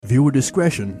Viewer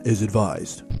discretion is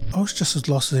advised. I was just as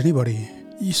lost as anybody.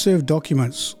 You serve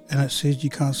documents and it says you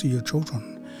can't see your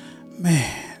children.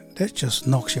 Man, that just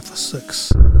knocks you for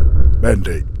six.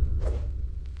 Mandate.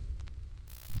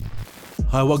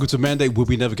 Hi, welcome to Mandate, where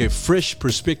we navigate fresh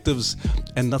perspectives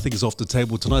and nothing is off the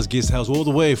table. Tonight's guest hails all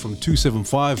the way from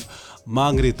 275,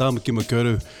 Mangere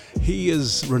Tamakimakoru. He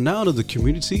is renowned in the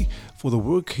community for the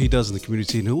work he does in the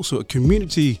community, and also a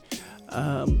community,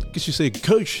 guess you say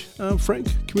coach, Frank,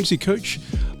 community coach,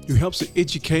 who helps to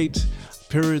educate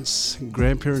parents,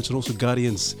 grandparents, and also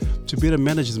guardians to better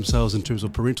manage themselves in terms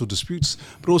of parental disputes,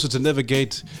 but also to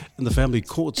navigate in the family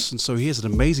courts. And so he has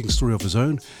an amazing story of his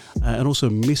own, and also a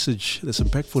message that's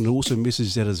impactful, and also a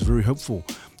message that is very hopeful.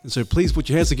 And so please put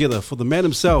your hands together for the man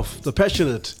himself, the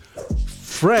passionate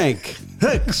Frank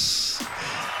Hicks.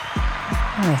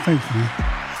 Oh, thank you,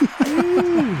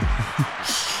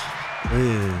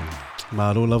 man.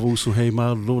 Malo lava uso hei,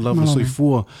 malo lava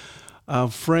soifua.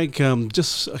 Frank,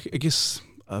 just I guess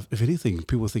if anything,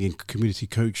 people are thinking community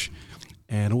coach,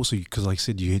 and also because like I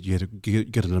said, you had to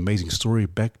get an amazing story,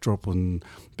 backdrop and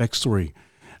backstory,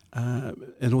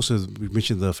 and also we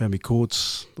mentioned the family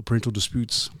courts, the parental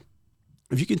disputes.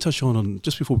 If you can touch on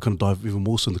just before we kind of dive even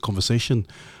more so in the conversation,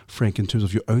 Frank, in terms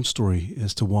of your own story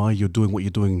as to why you're doing what you're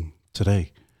doing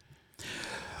today.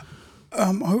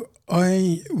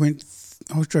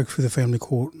 I was dragged through the family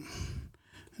court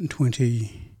in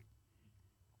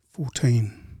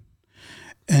 2014,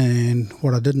 and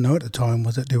what I didn't know at the time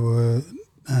was that there were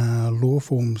law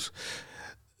forms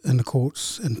in the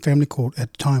courts and family court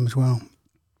at the time as well,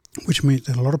 which meant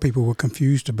that a lot of people were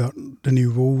confused about the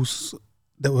new rules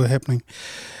that were happening.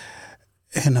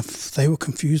 And if they were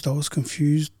confused, I was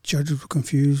confused, judges were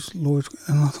confused, lawyers,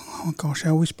 and I thought, oh gosh,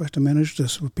 how are we supposed to manage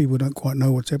this with people who don't quite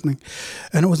know what's happening?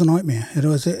 And it was a nightmare. It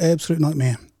was an absolute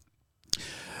nightmare.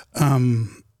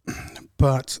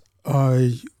 But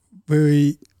I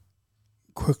very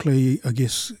quickly, I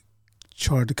guess,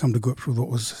 tried to come to grips with what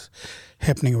was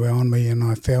happening around me, and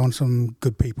I found some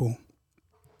good people.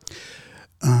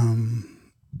 I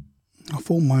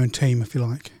formed my own team, if you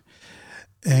like,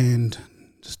 and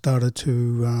started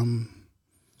to,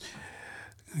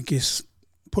 I guess,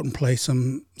 put in place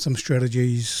some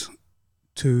strategies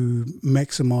to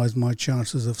maximise my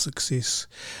chances of success,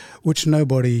 which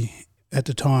nobody at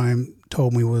the time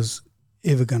told me was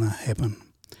ever going to happen.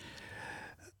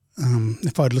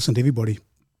 If I'd listened to everybody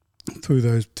through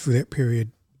that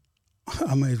period,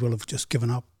 I may as well have just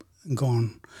given up and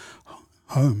gone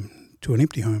home to an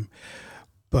empty home.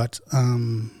 But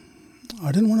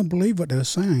I didn't want to believe what they were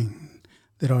saying,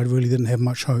 that I really didn't have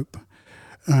much hope,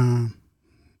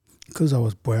 because I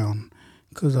was brown,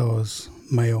 because I was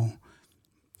male,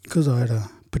 because I had a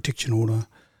protection order,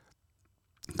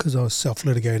 because I was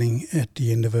self-litigating at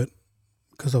the end of it,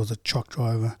 because I was a truck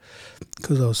driver,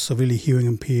 because I was severely hearing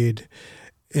impaired,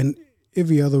 and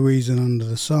every other reason under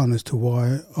the sun as to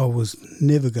why I was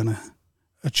never going to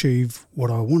achieve what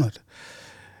I wanted.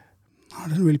 I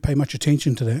didn't really pay much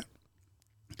attention to that.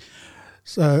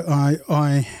 So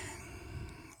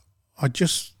I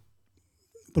just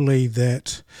believe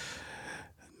that,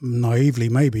 naively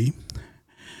maybe,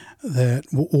 that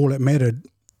all that mattered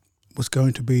was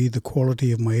going to be the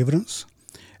quality of my evidence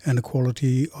and the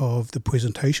quality of the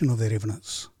presentation of that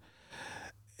evidence.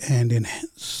 And then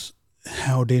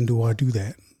how then do I do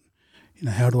that? You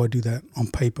know, how do I do that on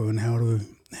paper, and how do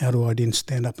I then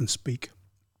stand up and speak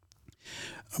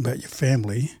about your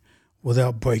family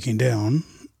without breaking down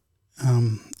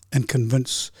and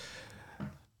convince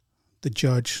the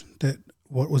judge that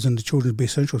what was in the children's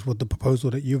best interest was the proposal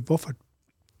that you've offered.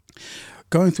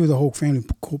 Going through the whole family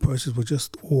court process was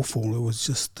just awful. It was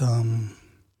just,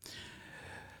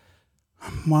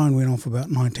 mine went on for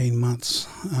about 19 months,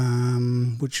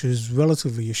 which is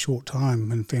relatively a short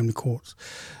time in family courts.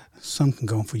 Some can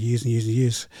go on for years and years and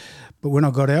years. But when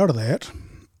I got out of that,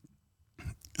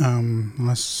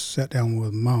 I sat down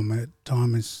with Mum at the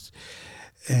time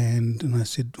and I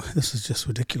said, this is just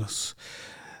ridiculous.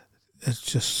 It's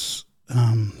just,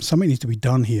 something needs to be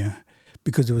done here,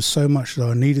 because there was so much that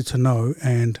I needed to know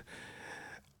and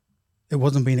it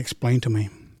wasn't being explained to me.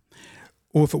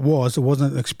 Or if it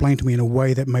wasn't explained to me in a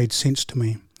way that made sense to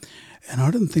me. And I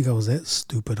didn't think I was that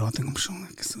stupid. I think,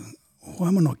 why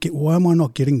am I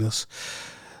not getting this?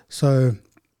 So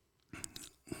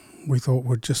we thought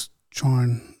we'd just try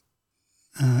and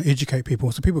educate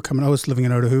people. So people coming, I was living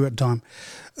in Otahu at the time,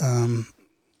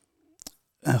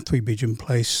 a 3-bedroom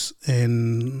place,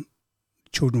 and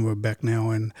children were back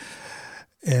now, and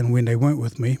when they weren't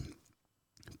with me,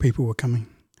 people were coming.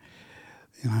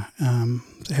 So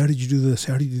how did you do this?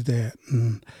 How did you do that?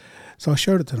 And So I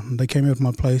showed it to them. They came over to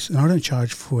my place, and I don't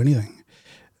charge for anything.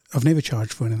 I've never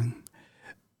charged for anything.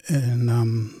 And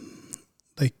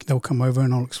they'll come over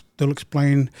and they'll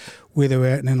explain where they're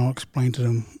at, and then I'll explain to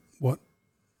them what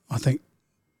I think,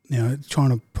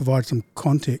 trying to provide some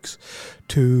context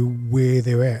to where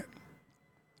they're at.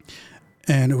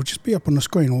 And it would just be up on the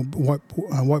screen, or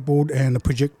whiteboard and a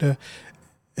projector,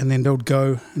 and then they'll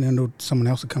go, and then someone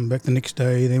else will come back the next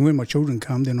day. Then when my children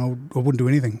come, then I wouldn't do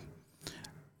anything.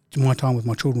 My time with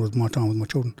my children was my time with my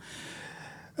children.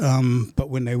 But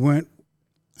when they weren't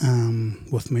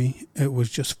with me, it was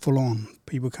just full on,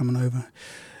 people coming over.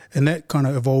 And that kind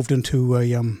of evolved into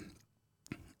a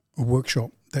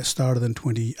workshop that started in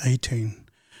 2018.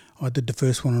 I did the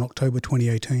first one in October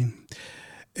 2018.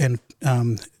 And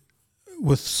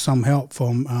with some help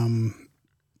from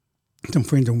some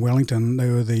friends in Wellington, they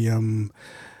were the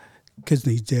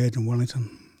Kisney's dad in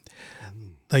Wellington.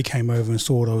 They came over and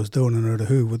saw what I was doing in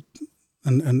Otahu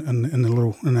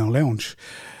in our lounge.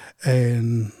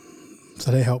 And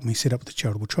so they helped me set up the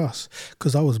charitable trust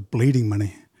because I was bleeding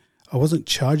money. I wasn't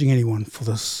charging anyone for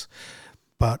this,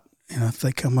 but if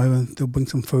they come over, they'll bring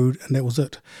some food, and that was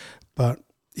it. But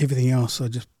everything else I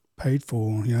just paid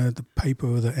for, the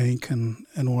paper, the ink, and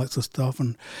all that sort of stuff.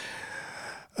 And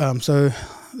so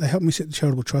they helped me set the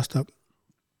charitable trust up,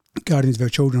 Guardians of Our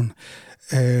Children,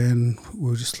 and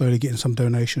we were just slowly getting some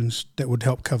donations that would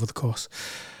help cover the costs.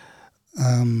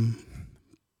 And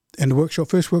the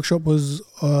first workshop was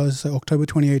October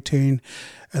 2018,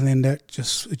 and then it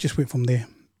just went from there.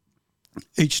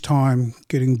 Each time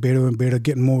getting better and better,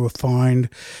 getting more refined.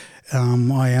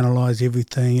 I analyse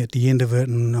everything at the end of it,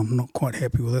 and I'm not quite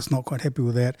happy with this, not quite happy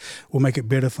with that. We'll make it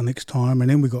better for next time. And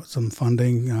then we got some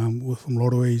funding from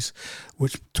lotteries,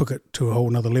 which took it to a whole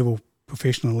nother level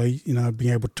professionally,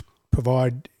 being able to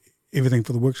provide everything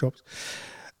for the workshops.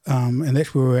 And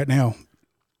that's where we're at now.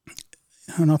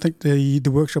 And I think the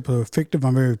workshops are effective.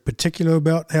 I'm very particular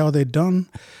about how they're done,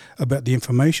 about the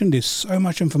information. There's so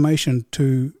much information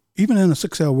even in a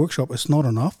 6-hour workshop, it's not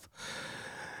enough.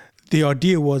 The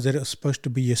idea was that it was supposed to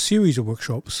be a series of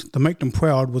workshops. The Make Them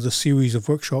Proud was a series of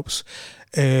workshops,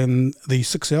 and the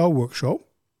 6-hour workshop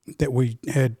that we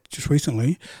had just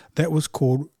recently, that was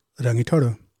called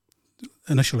Rangitoto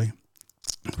initially,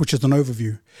 which is an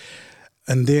overview.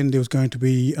 And then there was going to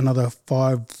be another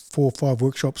 4 or 5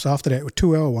 workshops after that, with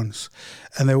 2-hour ones.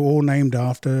 And they were all named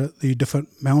after the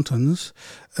different mountains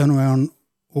in and around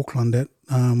Auckland that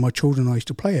my children I used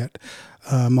to play at.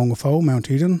 Mongawhau, Mount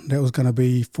Eden, that was going to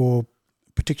be for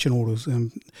protection orders.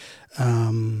 And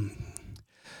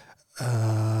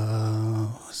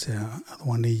what's the other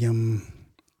one?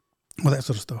 That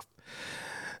sort of stuff.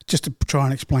 Just to try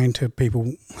and explain to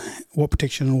people what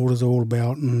protection orders are all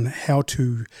about and how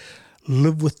to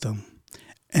live with them,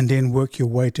 and then work your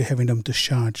way to having them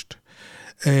discharged.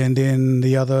 And then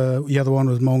the other one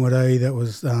was Maungarai, that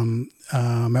was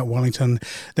Mount Wellington.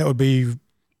 That would be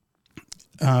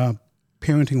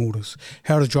parenting orders,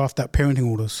 how to draft up parenting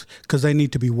orders, because they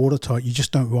need to be watertight. You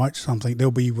just don't write something.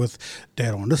 They'll be with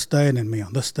Dad on this day and then me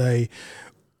on this day,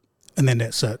 and then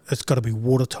that's it. It's got to be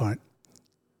watertight.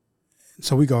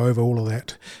 So we go over all of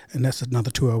that, and that's another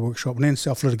 2-hour workshop. And then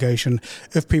self-litigation.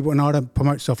 If people, and I don't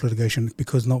promote self-litigation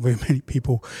because not very many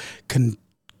people can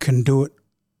do it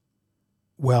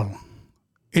well.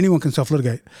 Anyone can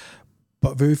self-litigate,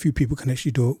 but very few people can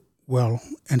actually do it well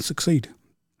and succeed.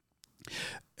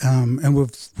 And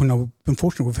we've been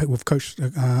fortunate. We've coached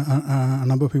a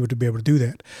number of people to be able to do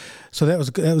that. So that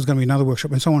was going to be another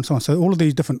workshop, and so on and so on. So all of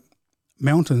these different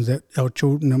mountains that my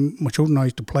children and I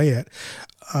used to play at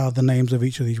are the names of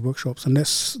each of these workshops, and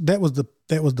that was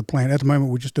the plan. At the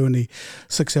moment, we're just doing the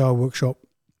 6-hour workshop,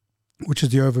 which is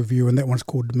the overview, and that one's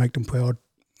called Make Them Proud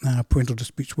Parental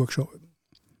Disputes Workshop.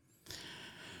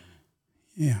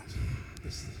 Yeah,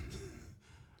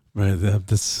 right.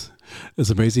 This is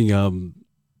amazing,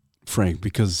 Frank,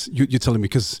 because you're telling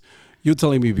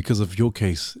me because of your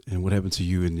case and what happened to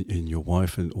you and your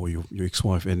wife or your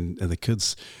ex-wife and the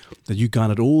kids, that you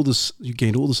gained all this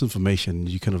information.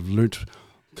 You kind of learnt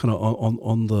kind of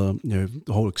on the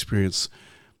the whole experience,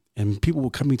 and people were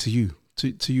coming to you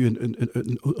in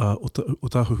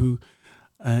Otahu,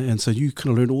 and so you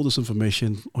kind of learned all this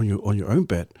information on your own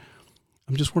bat.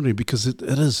 I'm just wondering, because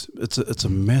it's a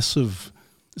massive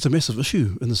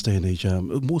issue in this day and age,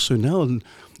 more so now, and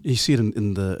you see it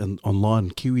in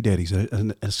online Kiwi daddies,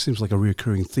 and it seems like a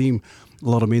recurring theme. A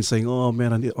lot of men saying, "Oh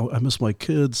man, I miss my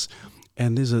kids,"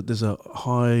 and there's a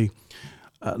high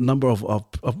number of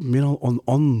men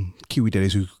on Kiwi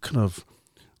daddies who kind of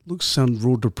sound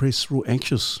real depressed, real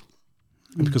anxious,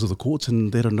 because of the courts,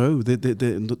 and they don't know,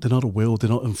 they're not aware, they're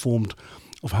not informed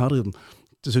of how to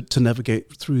to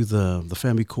navigate through the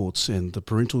family courts and the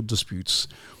parental disputes.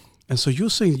 And so you're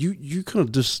saying you kind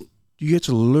of just, you had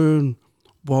to learn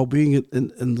while being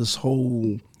in this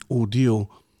whole ordeal.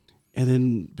 And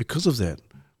then because of that,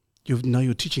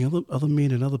 you're teaching other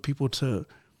men and other people to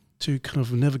kind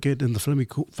of navigate in the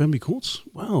family courts.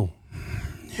 Wow.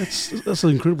 That's an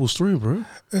incredible story, bro.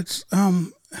 It's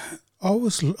I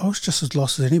was just as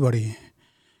lost as anybody.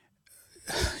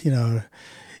 You know,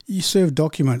 you serve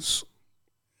documents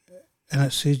and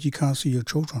it says you can't see your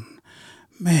children.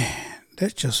 Man,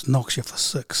 that just knocks you for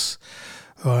six,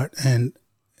 right? And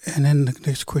then the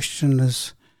next question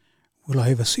is, will I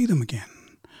ever see them again?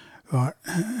 Right,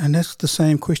 and that's the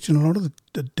same question a lot of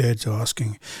the dads are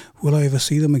asking. Will I ever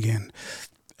see them again?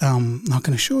 I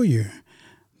can assure you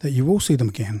that you will see them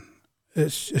again.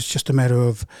 It's just a matter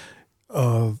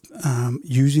of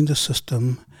using the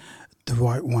system the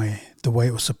right way, the way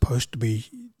it was supposed to be.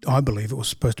 I believe it was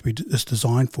supposed to be. It's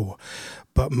designed for,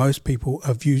 but most people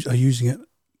are using it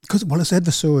because it's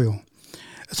adversarial.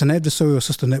 It's an adversarial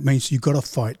system. That means you've got to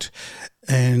fight,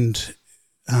 and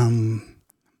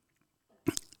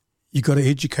you got to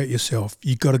educate yourself.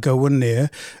 You got to go in there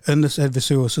in this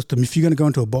adversarial system. If you're going to go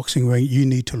into a boxing ring, you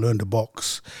need to learn to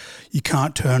box. You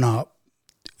can't turn up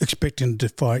expecting to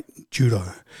fight judo.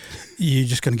 You're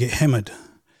just going to get hammered,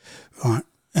 right?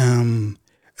 And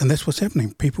that's what's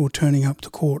happening. People are turning up to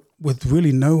court with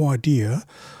really no idea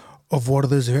of what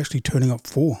it is they're actually turning up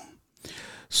for.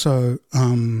 So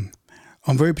I'm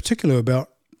very particular about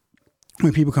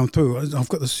when people come through. I've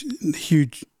got this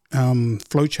huge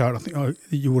flow chart. I think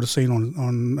you would have seen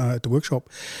on at the workshop,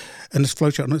 and this flow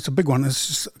chart, and it's a big one. It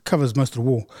just covers most of the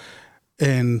wall,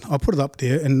 and I'll put it up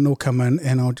there, and they'll come in,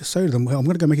 and I'll just say to them, "Well, I'm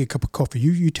going to go make a cup of coffee.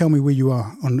 You tell me where you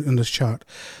are in this chart."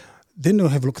 Then they'll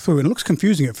have a look through, and it looks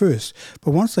confusing at first,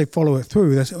 but once they follow it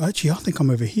through, they say, "Actually, I think I'm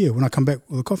over here." When I come back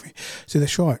with the coffee, so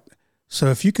that's right. So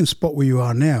if you can spot where you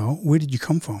are now, where did you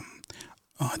come from?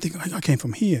 I think I came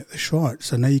from here. That's right.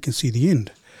 So now you can see the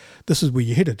end. This is where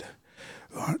you're headed.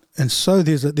 Right, and so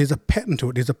there's a pattern to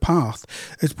it. There's a path,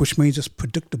 which means it's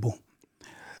predictable.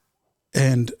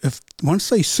 And if once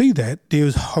they see that,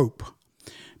 there's hope,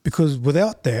 because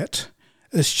without that,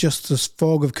 it's just this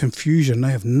fog of confusion.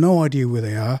 They have no idea where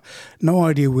they are, no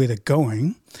idea where they're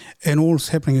going, and all that's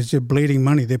happening is they're bleeding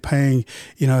money. They're paying,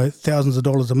 thousands of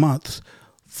dollars a month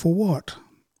for what?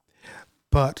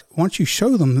 But once you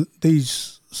show them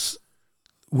these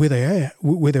where they're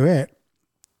at.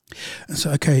 And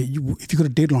so, okay, if you've got a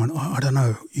deadline, I don't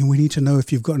know. We need to know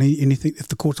if you've got anything, if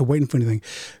the courts are waiting for anything.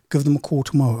 Give them a call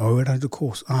tomorrow. Oh, at the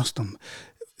course, ask them,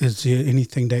 is there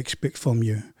anything they expect from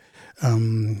you?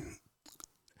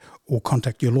 Or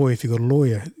contact your lawyer if you've got a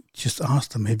lawyer. Just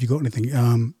ask them, have you got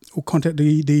anything? Or contact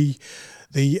the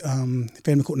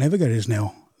family court navigators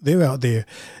now. They're out there.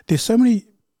 There's so many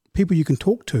people you can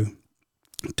talk to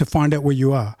find out where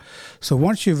you are. So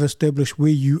once you've established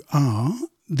where you are,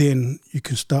 then you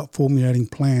can start formulating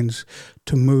plans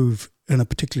to move in a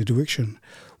particular direction.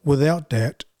 Without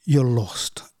that, you're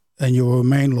lost, and you'll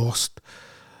remain lost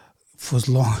for as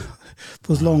long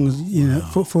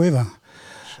as forever.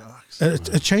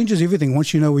 It changes everything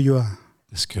once you know where you are.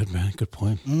 That's good, man. Good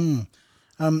point.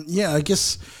 I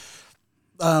guess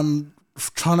trying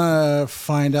to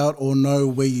find out or know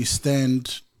where you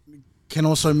stand can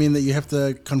also mean that you have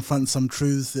to confront some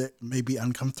truths that may be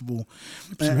uncomfortable.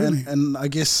 And I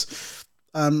guess,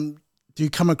 do you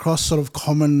come across sort of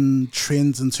common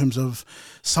trends in terms of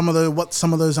what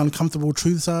some of those uncomfortable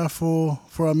truths are for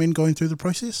our men going through the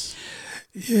process?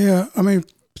 Yeah, I mean,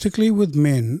 particularly with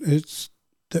men, it's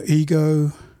the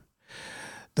ego,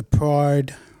 the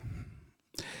pride,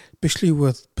 especially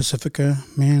with Pacifica,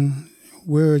 man.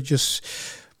 We're just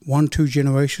 1-2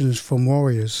 generations from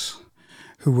warriors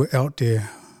who were out there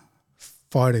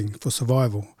fighting for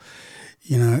survival,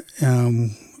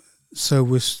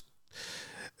 so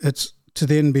it's to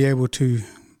then be able to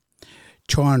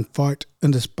try and fight in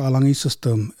this Palangi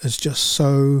system is just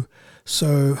so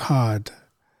hard,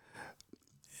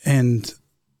 and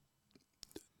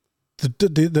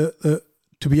the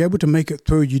to be able to make it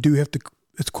through, you do have to.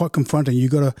 It's quite confronting. You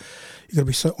gotta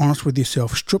be so honest with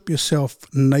yourself. Strip yourself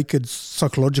naked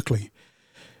psychologically.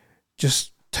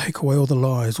 Just take away all the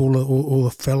lies, all the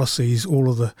fallacies, all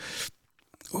of that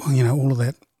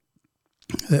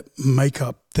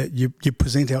makeup that you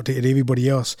present out to everybody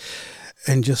else,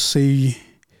 and just see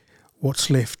what's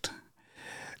left,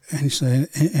 and so,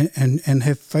 and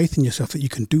have faith in yourself that you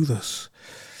can do this.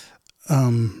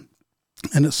 And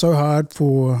it's so hard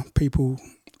for people,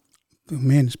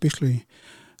 men especially,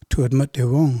 to admit they're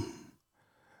wrong.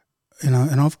 And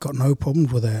I've got no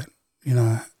problems with that.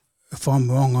 If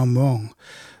I'm wrong, I'm wrong.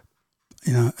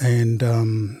 and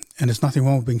there's nothing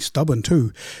wrong with being stubborn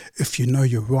too. If you know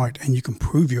you're right and you can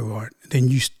prove you're right, then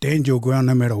you stand your ground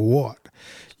no matter what.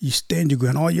 You stand your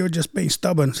ground. Oh, you're just being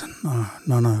stubborn.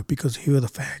 No, because here are the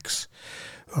facts,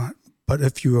 right? But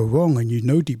if you are wrong and you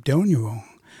know deep down you're wrong,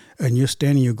 and you're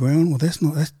standing your ground, well, that's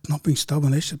not being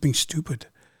stubborn. That's just being stupid.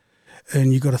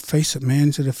 And you got to face it,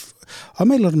 man. So if I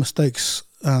made a lot of mistakes,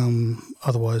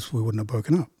 otherwise we wouldn't have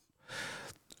broken up.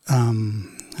 I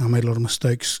made a lot of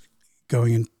mistakes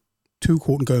going into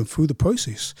court and going through the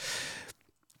process.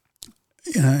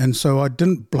 And so I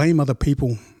didn't blame other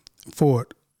people for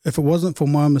it. If it wasn't for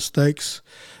my mistakes,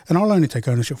 and I'll only take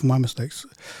ownership for my mistakes,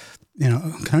 I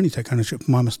can only take ownership for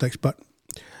my mistakes, but,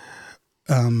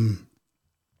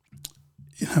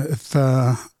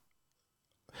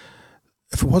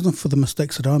 if it wasn't for the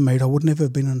mistakes that I made, I would never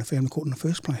have been in the family court in the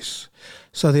first place.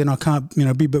 So then I can't, be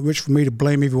a bit rich for me to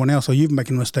blame everyone else. Or you've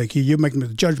making a mistake here.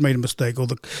 The judge made a mistake, or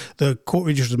the court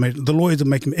registrar made it. The lawyers are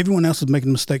making. Everyone else is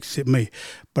making mistakes except me.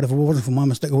 But if it wasn't for my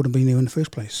mistake, I wouldn't have been there in the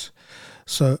first place.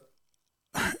 So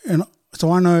I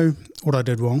know what I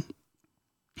did wrong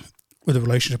with the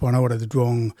relationship. I know what I did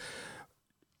wrong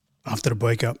after the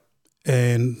breakup,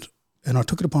 and I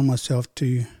took it upon myself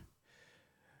to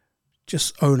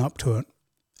just own up to it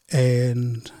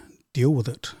and deal with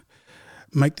it,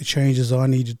 make the changes I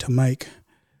needed to make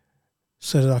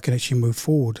so that I can actually move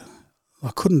forward.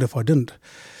 I couldn't if I didn't.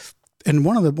 And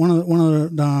one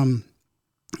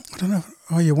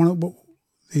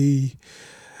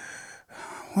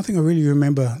thing I really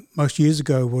remember most years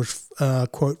ago was a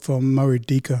quote from Murray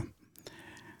Deaker,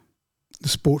 the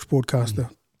sports broadcaster.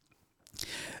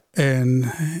 And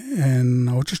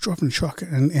I was just driving the truck,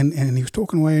 and he was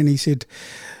talking away, and he said,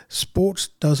 sports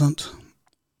doesn't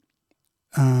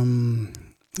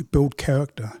build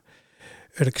character,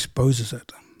 it exposes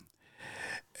it.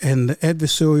 And the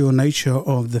adversarial nature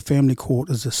of the family court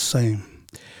is the same.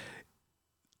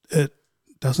 It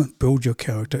doesn't build your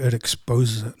character, it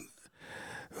exposes it.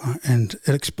 And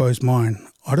it exposed mine.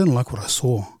 I didn't like what I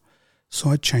saw, so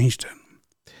I changed it.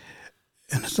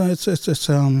 And so it's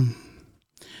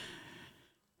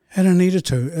and I needed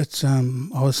to.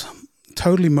 I was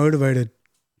totally motivated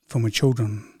for my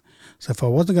children. So if I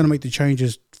wasn't going to make the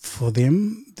changes for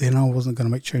them, then I wasn't going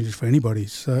to make changes for anybody.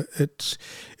 So it's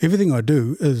everything I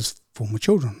do is for my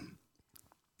children.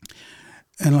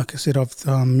 And like I said, I've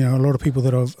a lot of people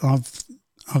that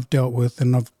I've dealt with,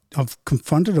 and I've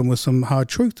confronted them with some hard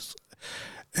truths.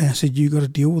 And I said, you got to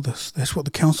deal with this. That's what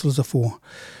the counsellors are for.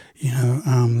 You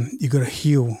got to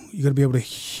heal. You got to be able to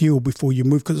heal before you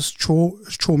move, because it's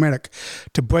traumatic.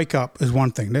 To break up is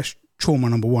one thing. That's trauma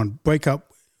number one. Break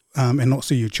up and not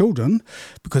see your children,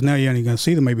 because now you're only going to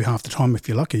see them maybe half the time if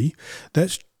you're lucky.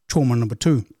 That's trauma number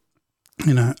two.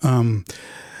 And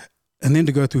then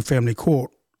to go through family court,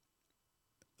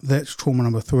 that's trauma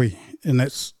number three. And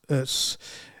that's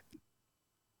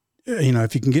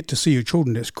if you can get to see your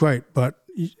children, that's great. But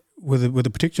with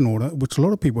a protection order, which a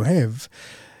lot of people have,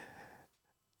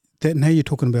 that now you're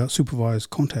talking about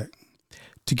supervised contact.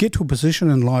 To get to a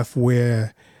position in life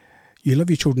where you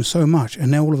love your children so much, and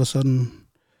now all of a sudden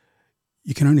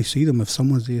you can only see them if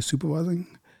someone's there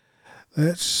supervising,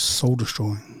 that's soul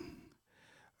destroying.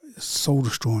 Soul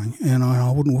destroying, and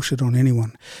I wouldn't wish it on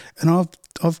anyone. And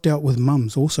I've dealt with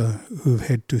mums also who've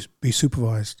had to be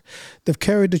supervised. They've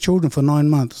carried the children for 9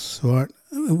 months, right,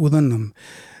 within them,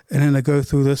 and then they go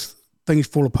through this, things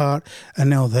fall apart,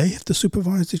 and now they have to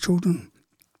supervise their children.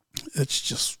 It's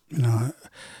just,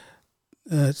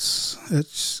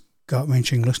 it's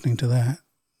gut-wrenching listening to that.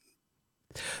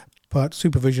 But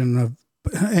supervision of,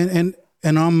 and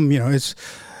I'm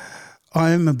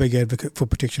a big advocate for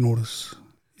protection orders.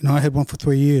 I had one for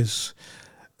 3 years.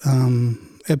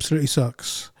 Absolutely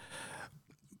sucks.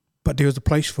 But there was a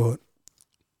place for it.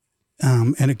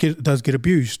 And it does get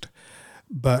abused.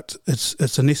 But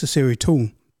it's a necessary tool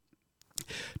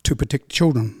to protect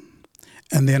children,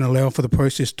 and then allow for the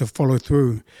process to follow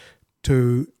through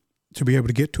to be able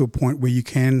to get to a point where you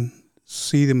can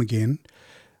see them again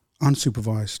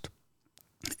unsupervised,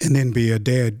 and then be a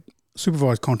dad.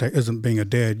 Supervised contact isn't being a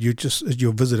dad.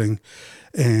 You're visiting,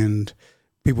 and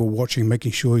people watching,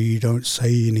 making sure you don't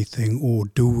say anything or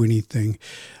do anything.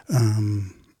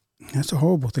 That's a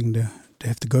horrible thing to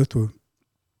have to go through.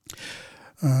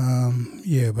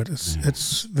 But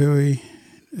it's very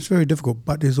difficult.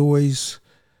 But there's a way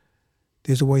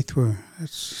through.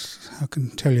 I can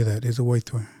tell you that there's a way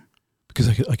through. Because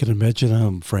I can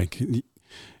imagine, Frank,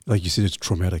 like you said, it's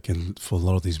traumatic, and for a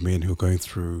lot of these men who are going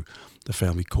through the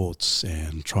family courts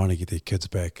and trying to get their kids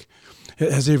back,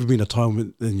 has there ever been a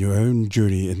time in your own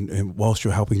journey and whilst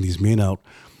you're helping these men out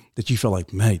that you felt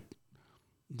like, mate,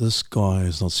 this guy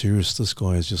is not serious. This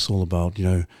guy is just all about,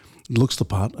 looks the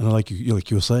part. And like you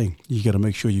were saying, you got to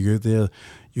make sure you go there.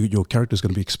 Your character is going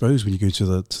to be exposed when you go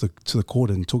to the court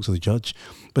and talk to the judge.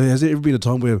 But has there ever been a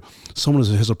time where someone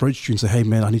has approached you and said, "Hey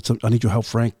man, I need your help,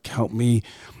 Frank, help me,"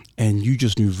 and you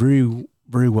just knew very,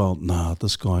 very well, nah,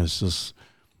 this guy is just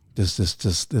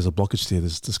there's a blockage there.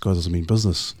 This guy doesn't mean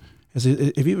business. Have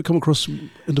you ever come across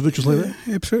individuals like that?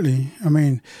 Absolutely. I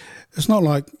mean, it's not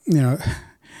like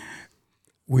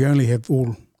we only have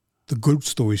all the good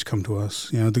stories come to us.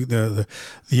 The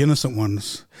innocent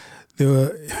ones.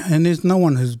 And there's no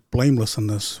one who's blameless in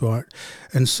this, right?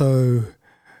 And so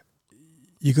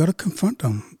you got to confront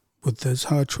them with those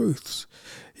hard truths.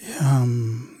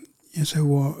 And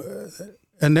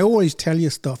they always tell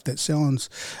you stuff that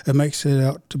it makes it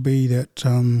out to be that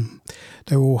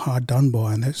they were all hard done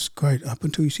by, and that's great up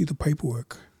until you see the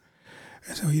paperwork.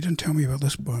 And so you didn't tell me about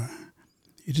this, bro.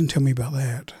 You didn't tell me about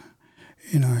that.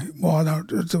 Well, no,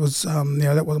 it was,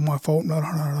 that wasn't my fault. No.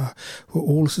 Well,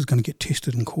 all this is going to get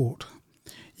tested in court.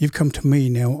 You've come to me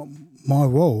now. My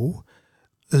role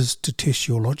is to test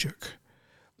your logic.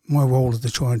 My role is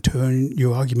to try and turn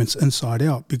your arguments inside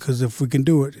out. Because if we can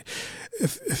do it,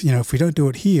 if we don't do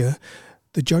it here,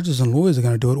 the judges and lawyers are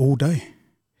going to do it all day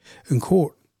in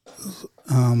court.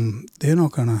 They're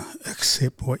not going to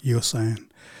accept what you're saying,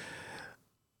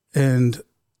 and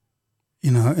they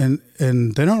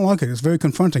don't like it. It's very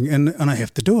confronting, and I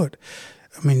have to do it.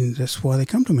 I mean, that's why they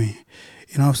come to me.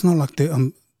 It's not like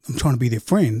I'm trying to be their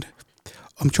friend.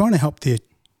 I'm trying to help their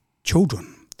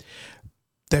children.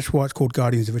 That's why it's called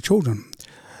Guardians of the Children.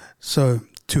 So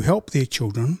to help their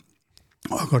children,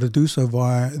 I've got to do so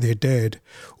via their dad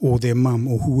or their mum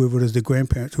or whoever it is, their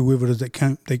grandparents, whoever it is that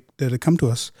have come to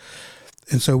us.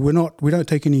 And so we don't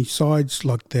take any sides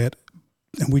like that,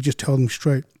 and we just tell them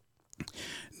straight.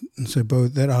 And so, Bo,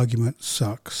 that argument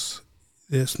sucks.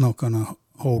 That's not going to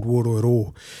hold water at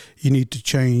all. You need to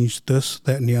change this,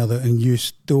 that, and the other, and you're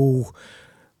still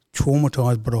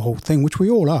traumatized by the whole thing, which we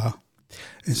all are.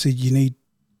 And so you need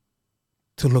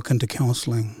to look into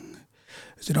counselling.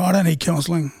 I said, I don't need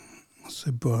counselling. I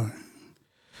said, bro,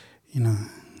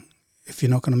 if you're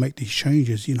not going to make these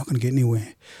changes, you're not going to get anywhere.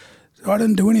 I said, I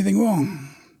didn't do anything wrong.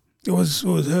 It was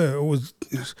her. It was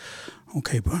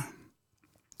okay, bro.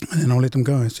 And then I'll let them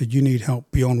go. I said, you need help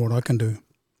beyond what I can do.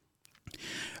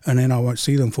 And then I won't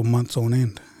see them for months on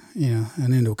end,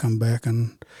 and then they'll come back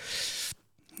and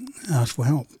ask for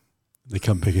help. They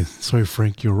come back and, sorry,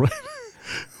 Frank, you're right.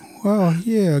 Well,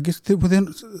 yeah, I guess that's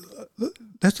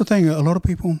the thing. A lot of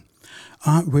people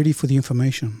aren't ready for the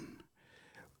information.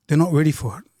 They're not ready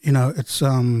for it. It's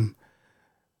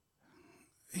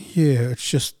it's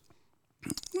just.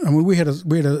 I mean, we had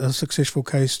a successful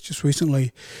case just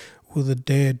recently with a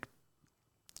dad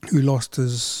who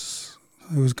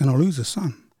who was going to lose his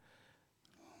son,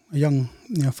 a young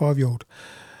 5-year-old,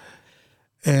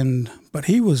 but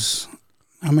he was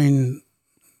amazing.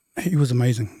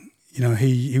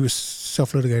 He was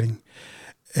self-litigating,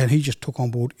 and he just took on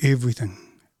board everything.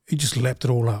 He just lapped it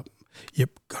all up. Yep,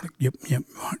 got it. Yep,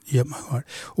 right.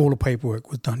 All the paperwork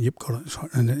was done. Yep, got it.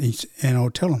 Right. And I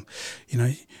would tell him,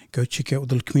 go check out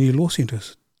the community law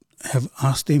centres.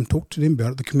 Ask them, talk to them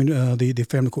about it. The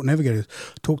family court navigators,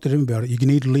 talk to them about it. You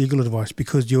need legal advice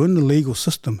because you're in the legal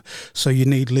system, so you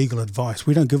need legal advice.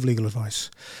 We don't give legal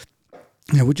advice.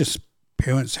 We're just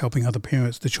parents helping other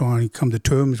parents to try and come to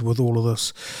terms with all of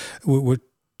this. We're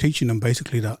teaching them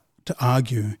basically to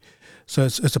argue. So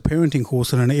it's a parenting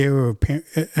course in an area of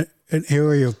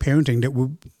parenting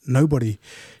that nobody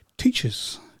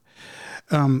teaches.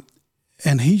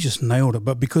 And he just nailed it.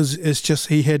 But because it's just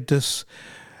he had this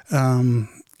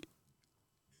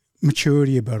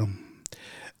maturity about him,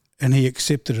 and he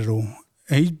accepted it all.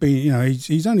 And he's been,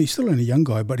 he's still only a young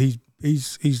guy, but he's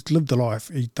lived a life.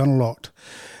 He's done a lot,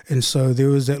 and so there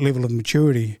was that level of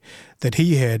maturity that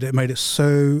he had. It made it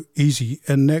so easy,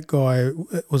 and that guy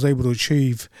was able to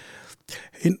achieve.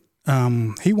 He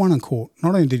won in court.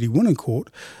 Not only did he win in court,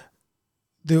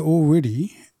 they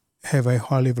already have a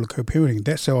high level of co-parenting.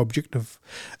 That's our objective,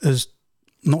 is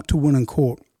not to win in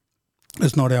court.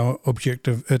 It's not our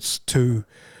objective. It's to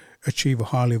achieve a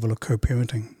high level of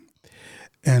co-parenting.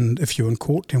 And if you're in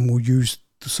court, then we'll use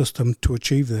the system to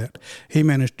achieve that. He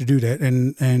managed to do that,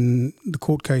 and the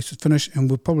court case is finished, and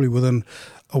we're probably within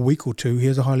a week or two, he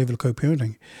has a high level of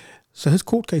co-parenting. So his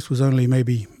court case was only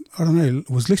maybe, I don't know, it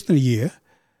was less than a year,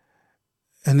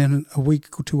 and then a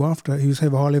week or two after, he was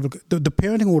have a high level. The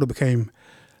parenting order became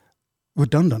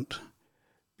redundant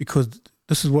because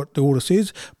this is what the order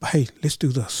says, but hey, let's do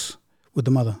this with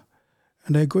the mother.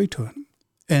 And they agreed to it.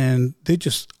 And they're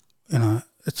just,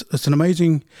 it's an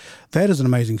amazing. That is an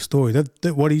amazing story.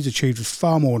 That what he's achieved is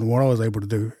far more than what I was able to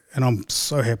do, and I'm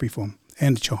so happy for him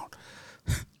and the child.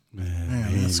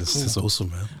 Man, that's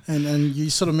awesome, man. And you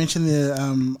sort of mentioned there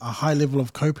a high level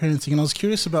of co-parenting, and I was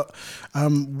curious about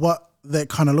what that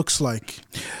kind of looks like.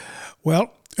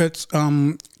 Well, it's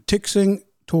texting,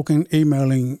 talking,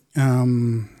 emailing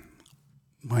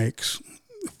my ex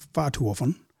far too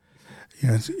often.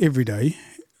 It's every day,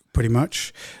 pretty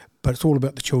much, but it's all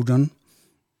about the children.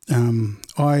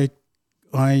 I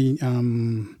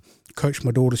coach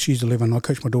my daughter. She's 11. I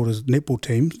coach my daughter's netball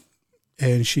team,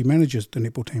 and she manages the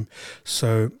netball team.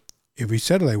 So every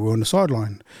Saturday we're on the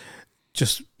sideline,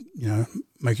 just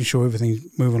making sure everything's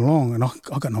moving along. And I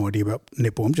got no idea about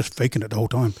netball. I'm just faking it the whole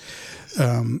time.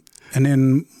 And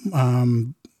then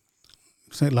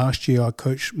last year I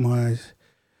coached my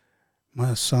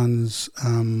son's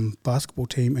basketball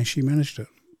team, and she managed it.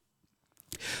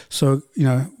 So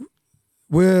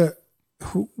we're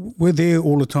there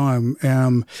all the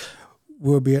time.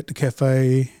 We'll be at the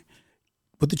cafe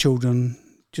with the children,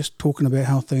 just talking about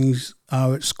how things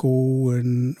are at school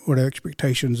and what our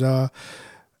expectations are,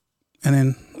 and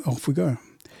then off we go.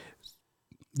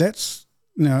 That's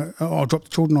I'll drop the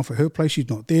children off at her place. She's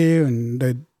not there, and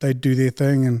they do their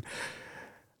thing,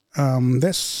 and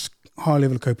that's high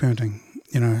level of co-parenting.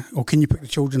 Or can you pick the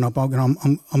children up? I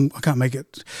can't make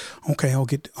it. Okay, I'll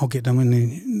get them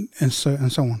in, and so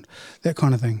on, that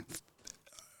kind of thing.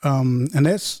 And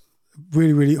that's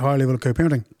really, really high level of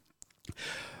co-parenting.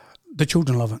 The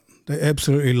children love it. They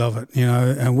absolutely love it.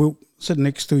 And we'll sit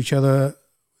next to each other,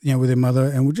 with their mother,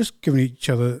 and we're just giving each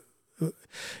other,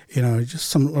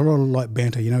 just a lot of light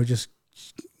banter. Just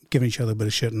giving each other a bit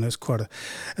of shit, and it's quite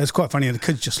funny. And the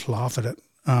kids just laugh at it.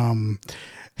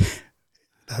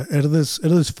 It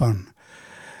is fun.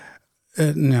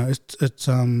 It's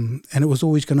and it was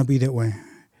always going to be that way,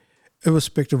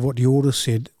 irrespective of what the order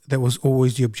said. That was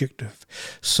always the objective.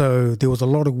 So there was a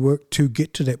lot of work to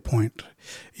get to that point.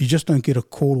 You just don't get a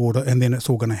court order and then it's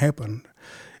all going to happen.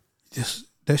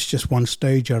 That's just one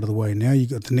stage out of the way. Now you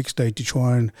got the next stage to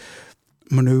try and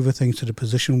maneuver things to the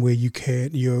position where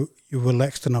you're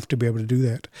relaxed enough to be able to do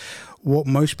that. What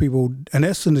most people, and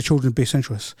that's in the children's best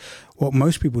interest. What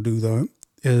most people do though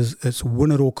is it's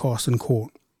win at all costs in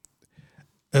court,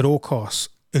 at all costs,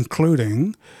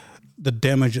 including the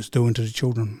damage it's doing to the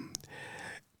children.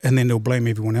 And then they'll blame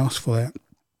everyone else for that.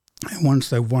 And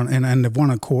once they've won, and they've won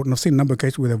a court, and I've seen a number of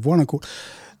cases where they've won a court,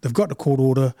 they've got the court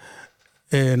order,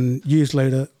 and years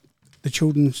later, the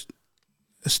children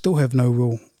still have no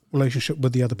real relationship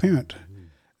with the other parent.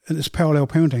 And it's parallel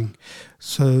parenting.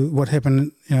 So what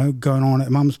happened, going on at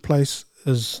mum's place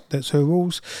is that's her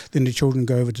rules. Then the children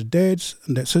go over to dad's,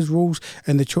 and that's his rules.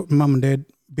 And the mum and dad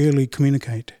barely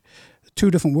communicate. Two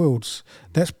different worlds.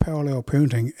 That's parallel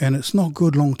parenting, and it's not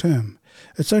good long term.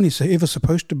 It's only ever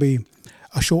supposed to be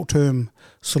a short-term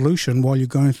solution while you're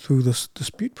going through this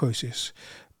dispute process.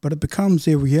 But it becomes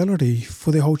their reality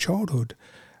for their whole childhood.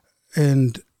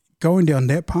 And going down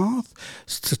that path,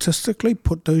 statistically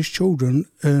put those children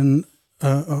in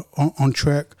on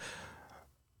track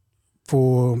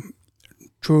for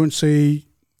truancy,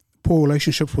 poor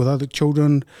relationships with other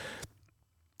children,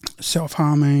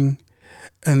 self-harming,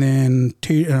 and then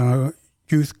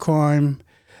youth crime,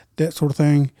 that sort of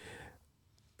thing.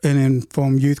 And then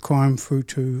from youth crime through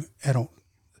to adult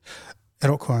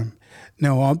crime.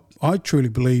 Now, I truly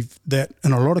believe that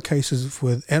in a lot of cases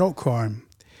with adult crime,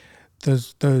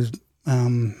 those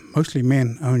mostly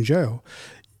men are in jail.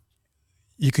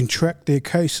 You can track their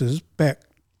cases back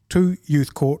to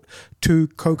youth court, to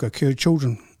COCA, Care of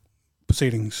Children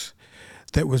proceedings,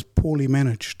 that was poorly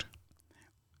managed.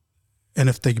 And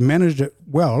if they managed it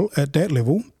well at that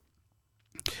level,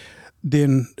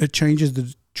 then it changes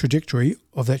the trajectory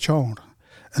of that child.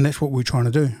 And that's what we're trying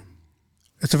to do.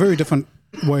 It's a very different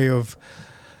way of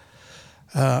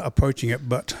approaching it,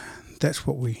 but that's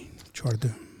what we try to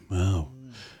do. Wow.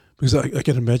 Because I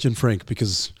can imagine, Frank,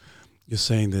 because you're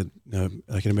saying that,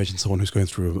 I can imagine someone who's going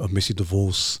through a messy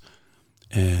divorce,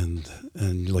 and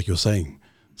like you're saying,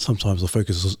 sometimes the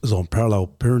focus is on parallel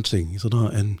parenting, isn't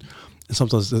it? And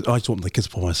sometimes I just want the kids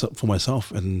for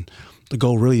myself, and the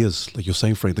goal really is, like you're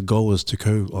saying, Frank, the goal is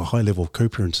to a high level of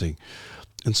co-parenting.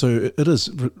 And so it is,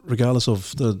 regardless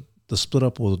of the split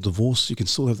up or the divorce, you can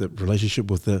still have that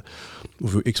relationship with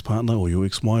your ex-partner or your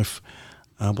ex-wife.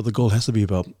 But the goal has to be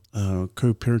about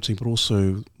co-parenting, but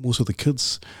also the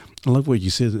kids. I love what you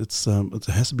said. It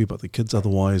has to be about the kids.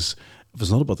 Otherwise, if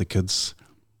it's not about the kids,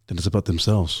 then it's about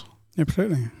themselves.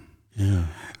 Absolutely. Yeah.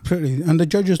 Absolutely. And the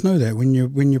judges know that when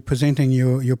you're presenting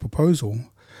your proposal,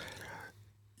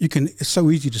 it's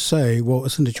so easy to say, well,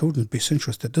 it's in the children's best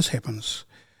interest that this happens.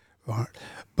 right?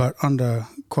 But under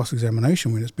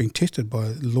cross-examination, when it's being tested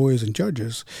by lawyers and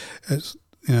judges, it's,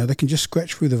 they can just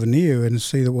scratch through the veneer and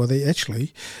see that, well,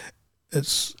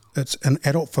 it's an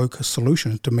adult-focused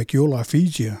solution to make your life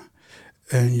easier.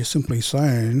 And you're simply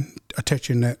saying,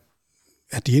 attaching that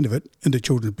at the end of it into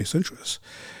children's best interests.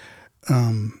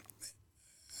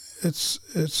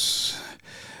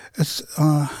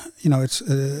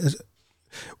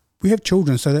 We have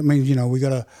children, so that means we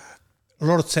got a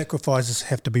lot of sacrifices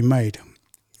have to be made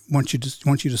once you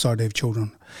decide to have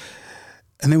children.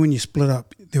 And then when you split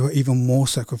up, there are even more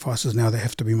sacrifices now that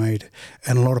have to be made,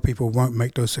 and a lot of people won't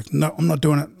make those. No, I'm not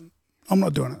doing it.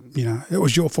 It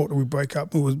was your fault that we break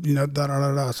up. It was da da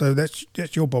da da. So that's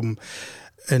your problem.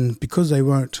 And because they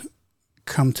won't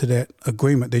come to that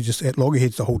agreement, they're just at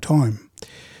loggerheads the whole time.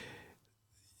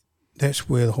 That's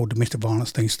where the whole domestic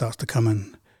violence thing starts to come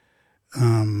in.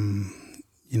 And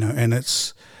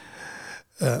it's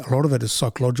a lot of it is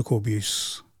psychological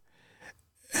abuse.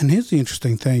 And here's the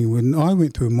interesting thing: when I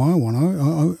went through my one,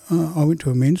 I went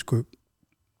to a men's group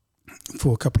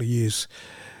for a couple of years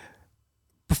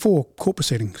before court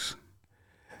proceedings,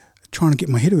 trying to get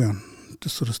my head around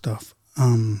this sort of stuff.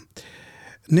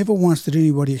 Never once did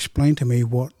anybody explain to me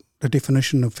what the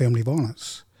definition of family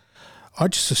violence. I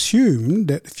just assumed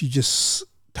that if you just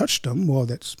touched them, well,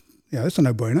 that's a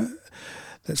no-brainer.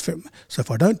 So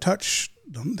if I don't touch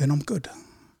them, then I'm good.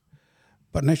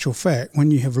 But in actual fact, when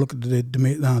you have a look at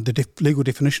the legal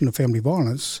definition of family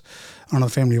violence under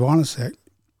the Family Violence Act,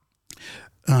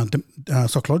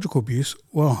 psychological abuse,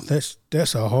 well, that's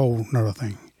a whole nother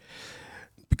thing,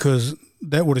 because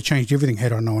that would have changed everything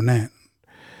had I known that.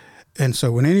 And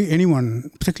so when anyone,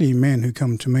 particularly men who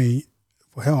come to me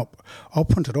for help, I'll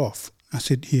print it off. I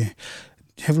said, here,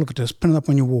 have a look at this, pin it up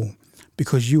on your wall,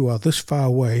 because you are this far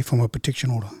away from a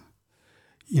protection order.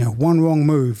 One wrong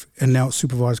move and now it's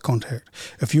supervised contact.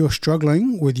 If you're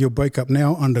struggling with your breakup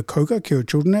now under COCA, Care of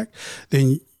Children Act,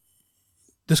 then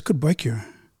this could break you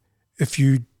if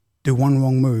you do one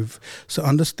wrong move. So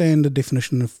understand the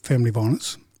definition of family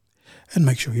violence and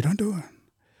make sure you don't do it.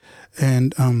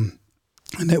 And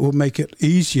that will make it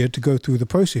easier to go through the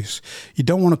process. You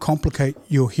don't want to complicate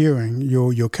your hearing,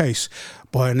 your case,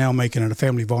 by now making it a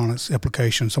family violence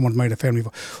application. Someone's made a family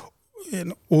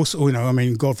and also,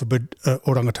 God forbid,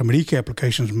 oranga tamariki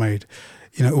applications made,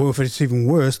 or if it's even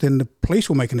worse, then the police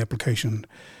will make an application.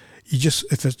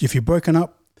 If you're broken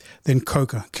up, then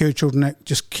COCA, Care of Children Act,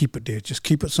 just keep it there. Just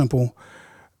keep it simple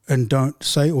and don't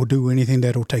say or do anything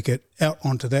that will take it out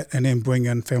onto that and then bring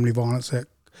in Family Violence Act.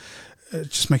 It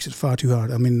just makes it far too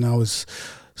hard. I was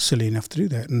silly enough to do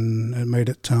that, and it made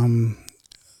it 10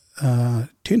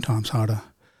 times harder.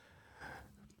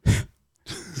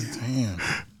 Damn.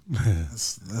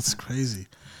 That's crazy.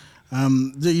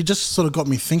 You just sort of got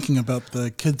me thinking about the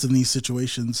kids in these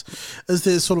situations. Is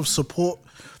there sort of support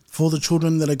for the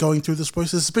children that are going through this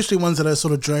process, especially ones that are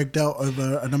sort of dragged out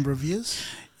over a number of years?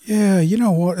 Yeah, you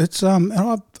know what? It's and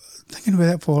I've been thinking about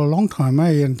that for a long time,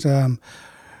 And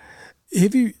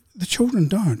the children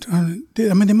don't.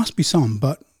 There must be some,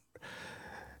 but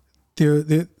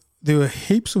there are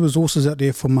heaps of resources out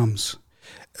there for mums.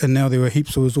 And now there are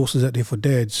heaps of resources out there for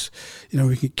dads.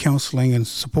 We get counselling and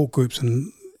support groups,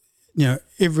 and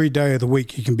every day of the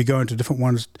week you can be going to different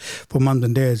ones for mums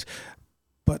and dads.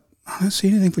 But I don't see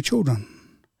anything for children.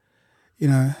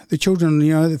 The children,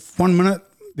 1 minute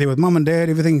they're with mum and dad,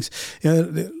 everything's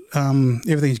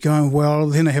going well.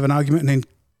 Then they have an argument, and then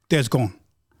dad's gone.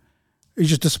 He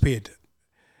just disappeared.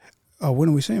 Oh, when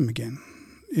do we see him again?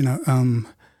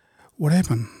 What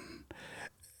happened?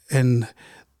 And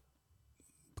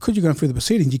because you're going through the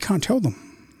proceedings, you can't tell them.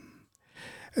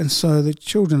 And so the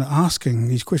children are asking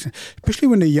these questions, especially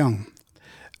when they're young.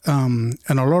 And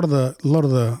a lot of the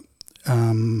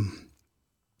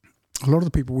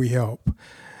people we help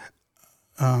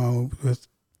with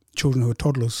children who are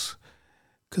toddlers,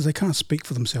 because they can't speak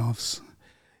for themselves.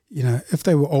 If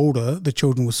they were older, the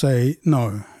children would say,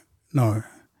 no,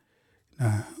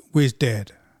 where's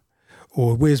dad?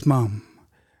 Or where's mum?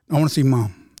 I want to see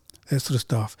mum. That sort of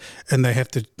stuff. And they have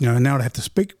to, now they have to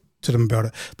speak to them about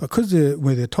it. But because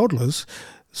they're toddlers,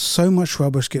 so much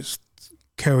rubbish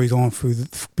carries on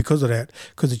because of that,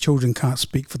 because the children can't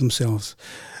speak for themselves.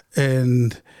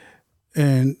 And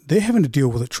they're having to deal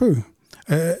with it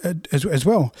as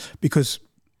well, because,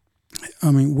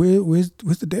 where's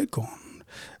the dad gone?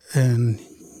 And,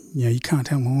 you can't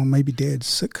tell them, maybe dad's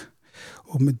sick,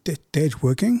 or dad's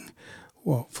working,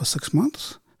 for 6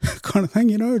 months, kind of thing,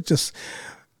 it's just,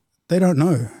 they don't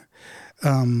know.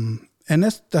 And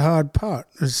that's the hard part,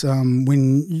 is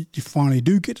when you finally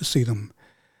do get to see them.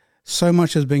 So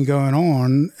much has been going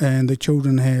on, and the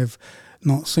children have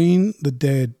not seen the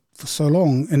dad for so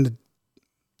long, and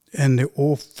they're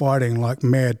all fighting like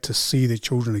mad to see their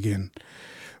children again.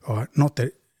 All right, not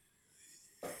that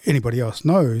anybody else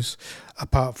knows,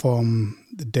 apart from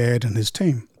the dad and his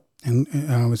team and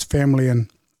his family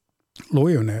and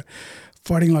lawyer and that,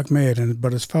 fighting like mad.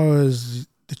 But as far as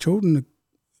the children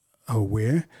are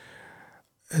aware,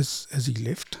 as he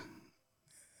left,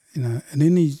 and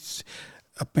then these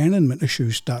abandonment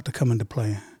issues start to come into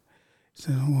play.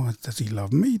 So, does he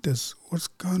love me? What's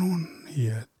going on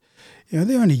here?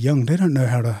 They're only young. They don't know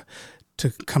how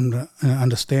to come to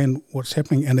understand what's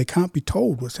happening, and they can't be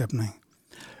told what's happening.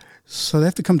 So they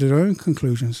have to come to their own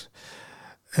conclusions.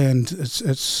 And it's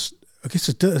I guess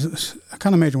I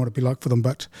can't imagine what it'd be like for them.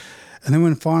 And then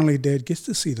when finally Dad gets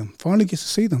to see them,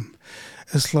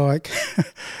 it's like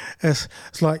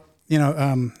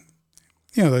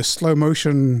those slow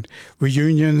motion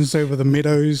reunions over the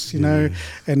meadows, and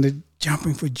they're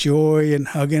jumping for joy and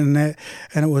hugging and that,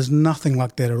 and it was nothing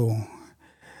like that at all.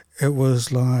 It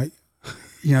was like,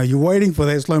 you're waiting for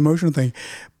that slow motion thing,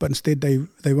 but instead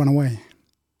they run away.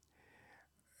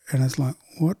 And it's like,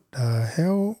 what the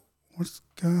hell? What's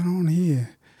going on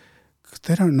here? 'Cause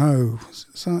they don't know.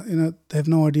 So, they have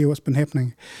no idea what's been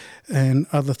happening, and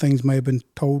other things may have been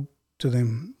told to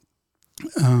them.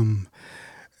 And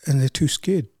they're too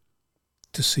scared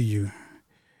to see you.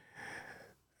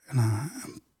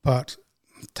 But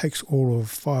it takes all of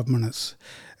 5 minutes,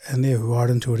 and they're right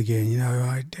into it again.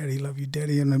 "Hey, Daddy, love you,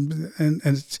 Daddy," and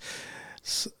it's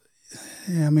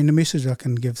the message I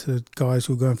can give to guys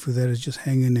who are going through that is just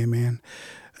hang in there, man.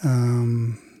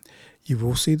 You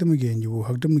will see them again. You will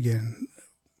hug them again.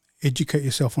 Educate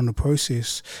yourself on the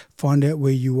process. Find out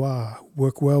where you are.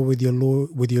 Work well with your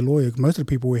lawyer. Most of the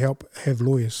people we help have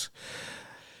lawyers.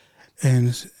 And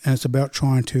it's about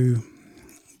trying to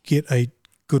get a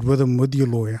good rhythm with your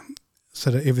lawyer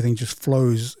so that everything just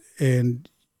flows, and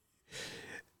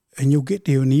you'll get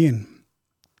there in the end.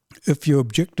 If your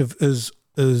objective is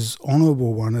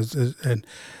honourable one, and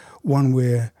one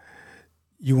where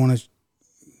you want to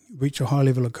reach a high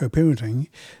level of co-parenting,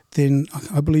 then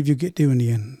I believe you get there in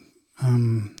the end.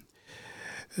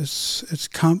 It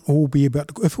can't all be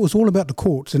about if it was all about the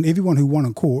courts, and everyone who won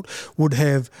in court would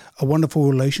have a wonderful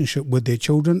relationship with their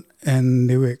children and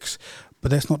their ex,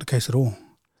 but that's not the case at all.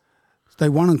 They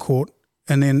won in court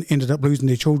and then ended up losing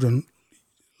their children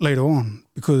later on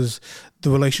because the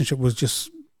relationship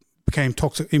became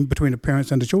toxic in between the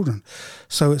parents and the children.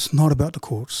 So it's not about the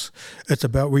courts. It's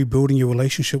about rebuilding your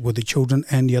relationship with the children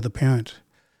and the other parent,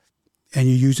 and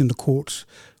you're using the courts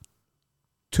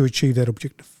to achieve that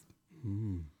objective.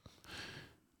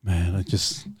 Man,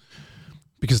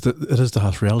 because it is the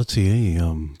harsh reality,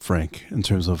 Frank, in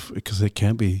terms of, because it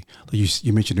can be, like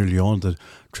you mentioned earlier on, the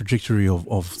trajectory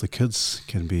of the kids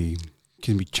can be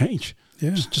changed.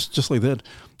 Yeah. Just like that.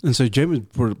 And so Jamie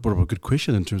brought up a good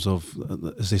question in terms of,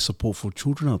 is there support for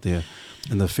children out there,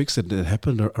 and the effects that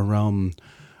happened around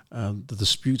the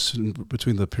disputes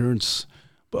between the parents.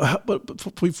 But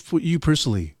for you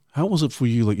personally, how was it for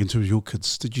you, like in terms of your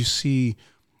kids? Did you see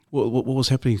what was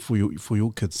happening for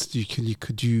your kids?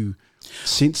 Could you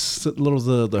sense a lot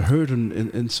of the hurt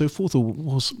and so forth, or what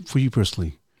was for you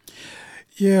personally?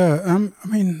 Yeah,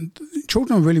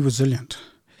 children are really resilient.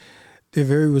 They're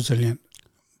very resilient.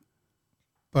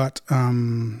 But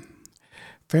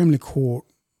family court,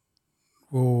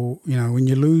 well, when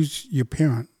you lose your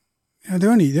parent,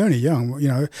 they're only young,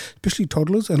 especially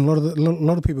toddlers, and a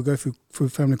lot of people go through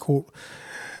family court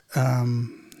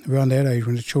around that age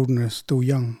when the children are still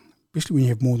young, especially when you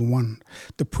have more than one.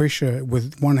 The pressure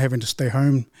with one having to stay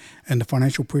home and the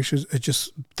financial pressures, it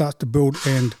just starts to build,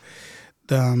 and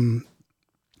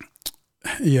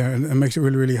it makes it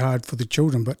really, really hard for the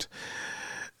children. But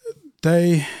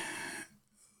they,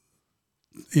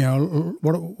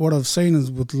 what I've seen is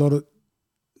with a lot of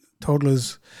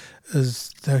toddlers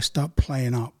is they start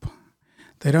playing up.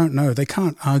 They don't know. They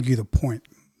can't argue the point,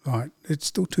 right? It's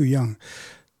still too young.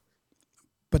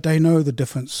 But they know the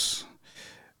difference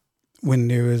when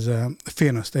there is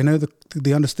fairness. They know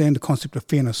they understand the concept of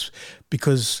fairness,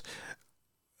 because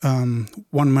 1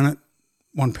 minute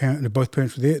one parent, both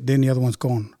parents were there, then the other one's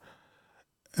gone.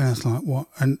 And it's like, what?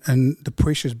 And the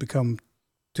pressures become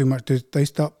too much. They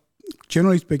start,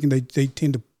 generally speaking, they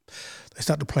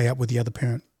start to play up with the other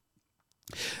parent.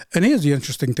 And here's the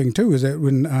interesting thing too, is that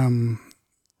when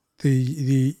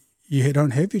you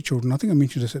don't have your children, I think I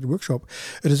mentioned this at the workshop,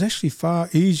 it is actually far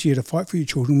easier to fight for your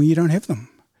children when you don't have them,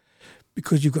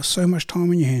 because you've got so much time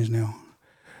on your hands now.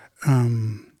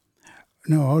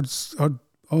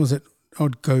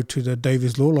 I'd go to the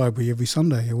Davies Law Library every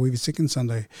Sunday or every second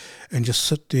Sunday and just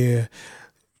sit there,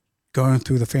 going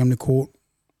through the family court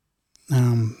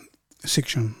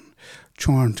section,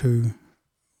 trying to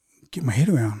get my head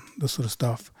around this sort of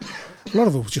stuff. A lot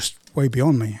of it was just way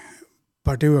beyond me,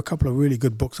 but there were a couple of really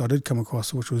good books I did come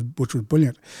across, which was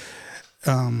brilliant.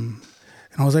 And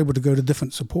I was able to go to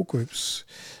different support groups,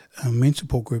 men's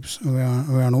support groups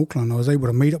around Auckland. I was able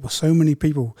to meet up with so many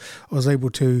people. I was able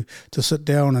to sit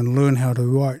down and learn how to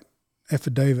write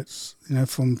affidavits,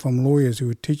 from lawyers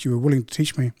who were willing to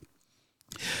teach me.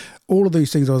 All of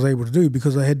these things I was able to do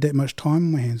because I had that much time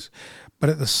on my hands. But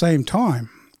at the same time,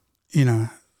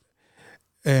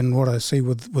 and what I see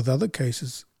with other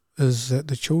cases is that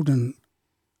the children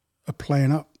are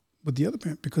playing up with the other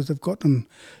parent because they've got them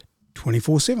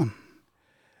 24/7.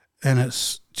 And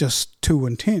it's just too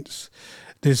intense.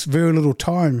 There's very little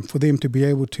time for them to be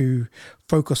able to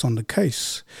focus on the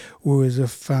case. Whereas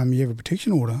if you have a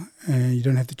protection order and you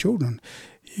don't have the children,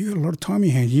 you got a lot of time in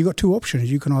your hands. You got two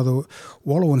options. You can either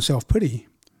wallow in self-pity,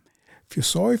 feel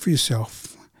sorry for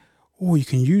yourself, or you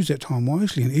can use that time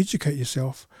wisely and educate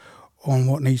yourself on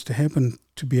what needs to happen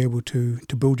to be able to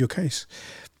build your case.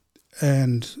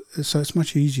 And so it's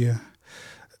much easier.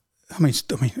 I mean,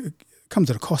 it comes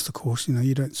at a cost, of course.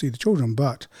 You don't see the children,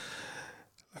 but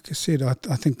like I said,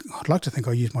 I'd like to think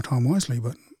I use my time wisely,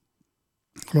 but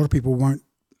a lot of people won't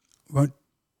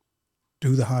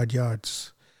do the hard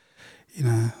yards,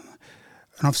 And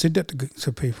I've said that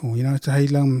to people, say, hey,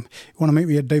 you want to meet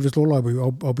me at Davis Law Library?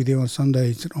 I'll be there on Sunday.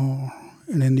 He said,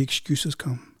 and then the excuses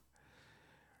come.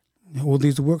 Or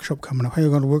there's a workshop coming up. Hey,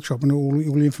 I've got a workshop and all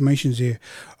the information's there.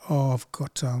 Oh, I've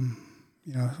got,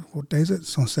 what day is it?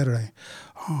 It's on Saturday.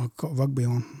 Oh, I've got rugby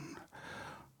on.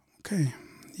 Okay.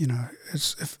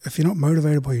 It's if you're not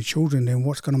motivated by your children, then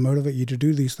what's going to motivate you to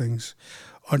do these things?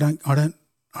 I don't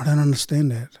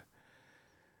understand that.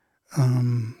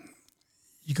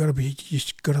 You got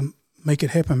to make it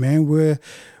happen, man. We're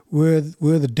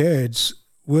the dads.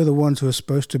 We're the ones who are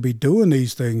supposed to be doing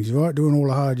these things, right? Doing all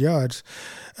the hard yards.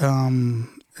 And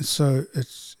so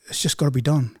it's just got to be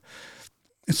done.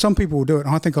 And some people will do it.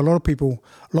 And I think a lot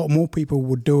more people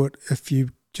would do it if you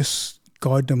just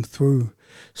guide them through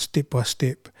step by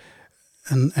step.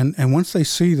 And once they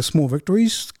see the small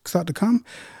victories start to come,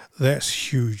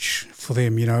 that's huge for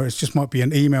them. It just might be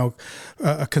an email,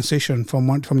 a concession from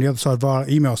the other side via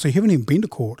email. So you haven't even been to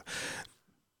court.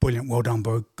 Brilliant, well done,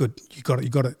 bro. Good, you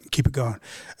got it. Keep it going.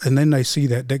 And then they see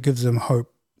that gives them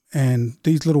hope. And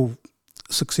these little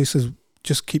successes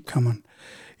just keep coming,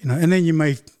 And then you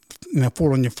may,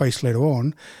 fall on your face later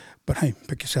on, but hey,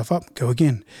 pick yourself up, go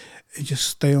again, and just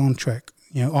stay on track.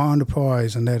 Eye on the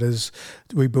prize, and that is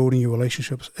rebuilding your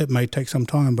relationships. It may take some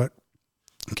time, but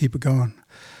keep it going.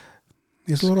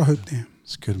 There's a lot of hope there.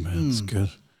 It's good, man. It's good.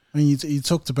 I mean, you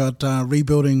talked about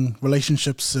rebuilding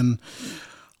relationships, and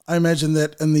I imagine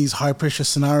that in these high-pressure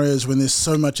scenarios when there's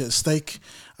so much at stake,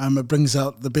 it brings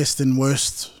out the best and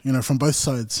worst, from both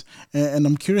sides. And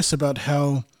I'm curious about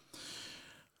how,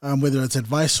 whether it's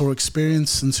advice or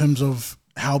experience in terms of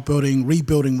how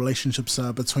rebuilding relationships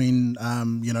between,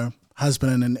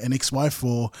 husband and ex-wife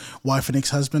or wife and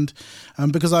ex-husband.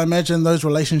 Because I imagine those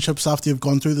relationships after you've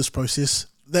gone through this process,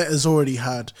 that is already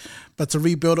hard. But to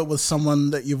rebuild it with someone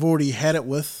that you've already had it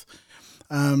with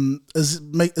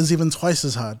is even twice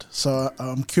as hard. So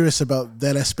I'm curious about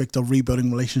that aspect of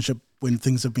rebuilding relationship when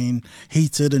things have been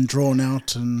heated and drawn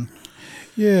out. And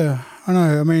yeah, I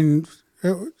know. I mean,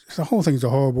 the whole thing's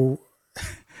horrible.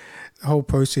 The whole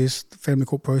process, the family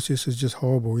court process, is just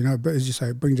horrible, But as you say,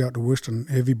 it brings out the worst in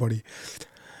everybody.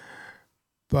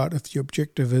 But if the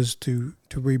objective is to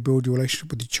rebuild your relationship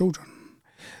with your children,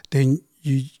 then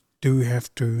you do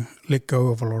have to let go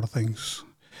of a lot of things,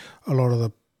 a lot of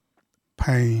the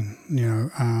pain,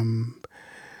 and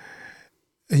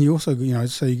you also,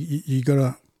 so you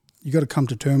gotta come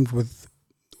to terms with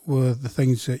the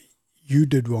things that you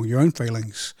did wrong, your own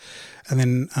failings, and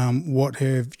then what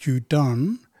have you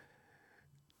done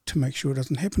to make sure it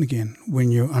doesn't happen again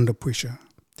when you're under pressure.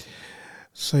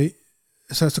 So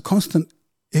it's a constant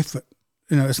effort.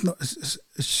 It's not.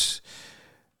 It's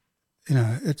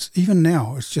it's even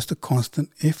now. It's just a constant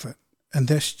effort, and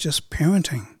that's just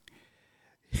parenting.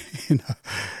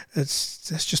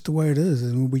 That's just the way it is,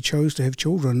 and we chose to have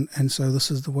children, and so this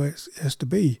is the way it has to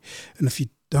be. And if you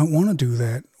don't want to do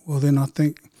that, well, then I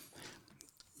think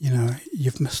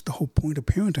you've missed the whole point of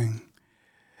parenting.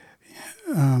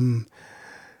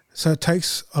 So it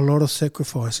takes a lot of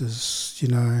sacrifices,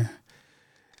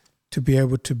 to be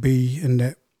able to be in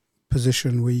that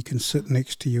position where you can sit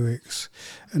next to your ex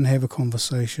and have a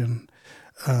conversation,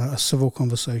 a civil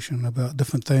conversation about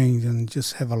different things, and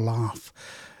just have a laugh,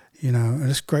 and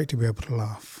it's great to be able to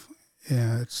laugh.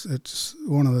 Yeah, it's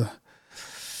one of the,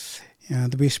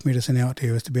 the best medicine out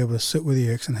there is to be able to sit with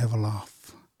your ex and have a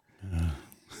laugh.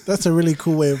 That's a really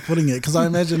cool way of putting it, because I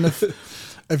imagine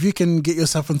if you can get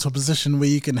yourself into a position where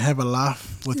you can have a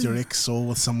laugh with your ex or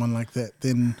with someone like that,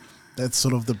 then that's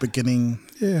sort of the beginning.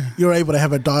 Yeah. You're able to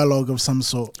have a dialogue of some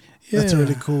sort. Yeah. That's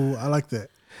really cool. I like that.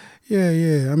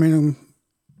 Yeah. I mean,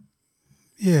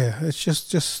 it's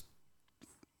just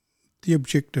the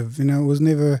objective. You know, it was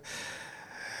never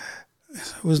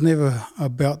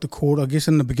about the court. I guess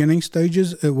in the beginning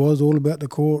stages, it was all about the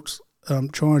courts,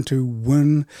 trying to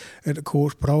win at the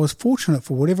courts. But I was fortunate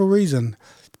for whatever reason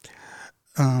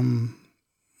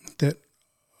that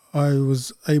I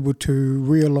was able to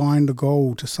realign the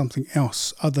goal to something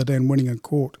else other than winning in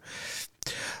court.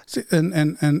 So,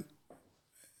 and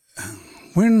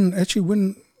when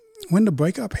the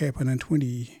breakup happened in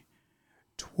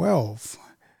 2012,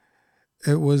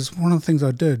 it was one of the things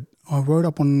I did. I wrote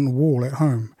up on the wall at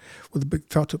home with a big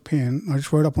felt tip pen. I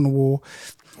just wrote up on the wall.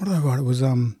 What did I write? It was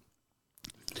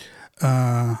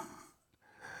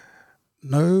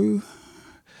no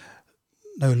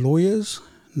lawyers,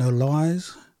 no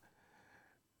lies,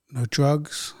 no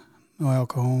drugs, no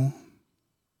alcohol,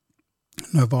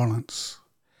 no violence.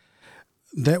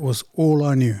 That was all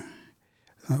I knew.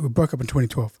 We broke up in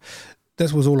 2012.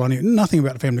 That was all I knew. Nothing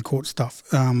about the family court stuff.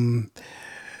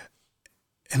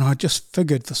 And I just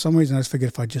figured, for some reason,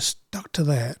 if I just stuck to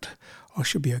that, I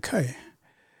should be okay.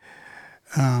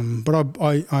 But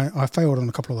I failed on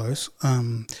a couple of those.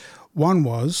 One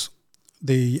was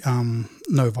the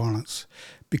no violence,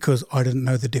 because I didn't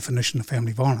know the definition of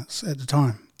family violence at the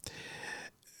time.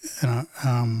 And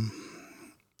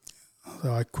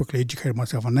so I quickly educated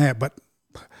myself on that, but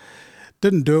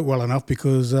didn't do it well enough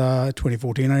because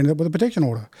 2014 I ended up with a protection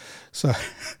order. So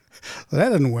that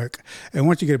didn't work. And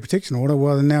once you get a protection order,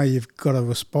 well, now you've got to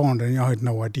respond, and I had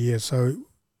no idea. So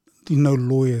no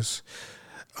lawyers.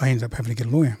 I ended up having to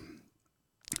get a lawyer.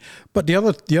 But the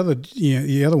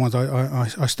other ones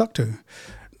I stuck to.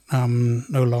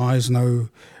 No lies, no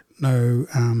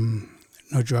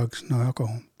drugs, no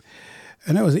alcohol.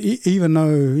 And that was even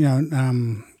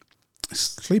though,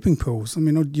 sleeping pills. I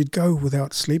mean, you'd go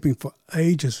without sleeping for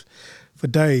ages, for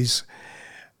days,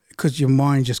 because your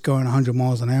mind's just going 100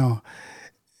 miles an hour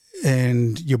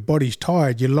and your body's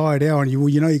tired. You lie down, you're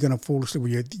going to fall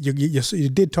asleep. You're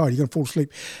dead tired, you're going to fall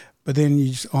asleep. But then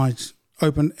your eyes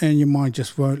open and your mind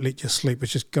just won't let you sleep.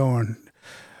 It's just going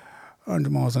 100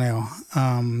 miles an hour.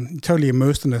 Totally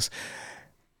immersed in this.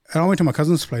 And I went to my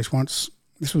cousin's place once.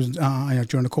 This was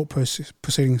during the court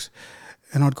proceedings,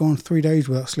 and I'd gone 3 days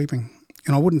without sleeping.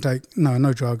 And I wouldn't take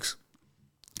no drugs.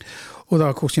 Although,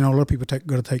 of course, a lot of people got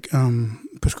to take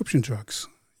prescription drugs,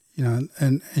 and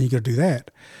you got to do that.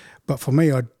 But for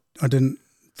me, I didn't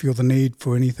feel the need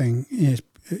for anything,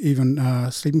 even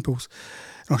sleeping pills.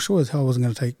 And I sure as hell wasn't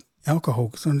going to take alcohol,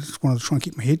 because I just wanted to try and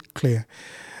keep my head clear.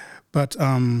 But so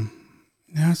I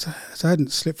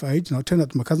hadn't slept for ages, and I turned up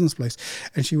to my cousin's place,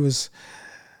 and she was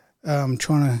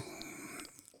trying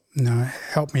to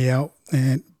help me out,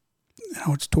 and I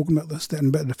was talking about this, that,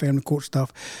 and about the family court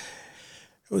stuff.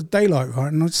 It was daylight, right?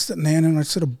 And I was sitting there, and I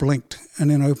sort of blinked, and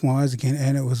then I opened my eyes again,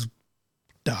 and it was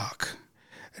dark.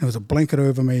 And there was a blanket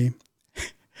over me,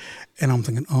 and I'm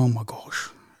thinking, oh my gosh,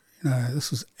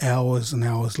 this was hours and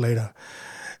hours later.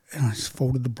 And I just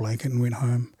folded the blanket and went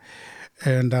home.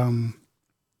 And I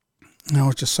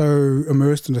was just so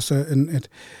immersed in this, and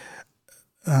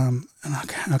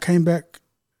I came back.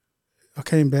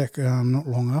 Not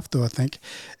long after, I think.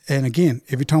 And again,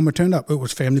 every time I turned up, it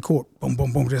was family court. Boom,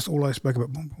 boom, boom. That's all I spoke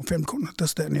about. Boom, boom, family court,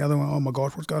 this, that, and the other one. Oh my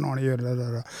gosh, what's going on here? Da,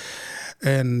 da, da.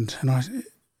 And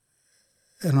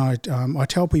I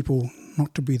tell people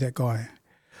not to be that guy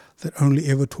that only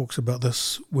ever talks about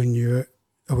this when you're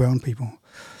around people,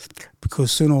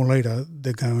 because sooner or later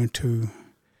they're going to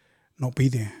not be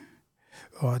there.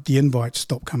 The invites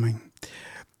stop coming.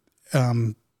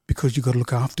 Because you've got to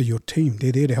look after your team.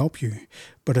 They're there to help you.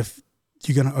 But if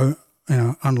you're going to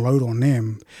unload on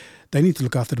them, they need to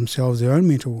look after themselves, their own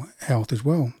mental health as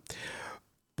well.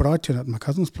 But I turned up to my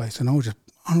cousin's place, and I was just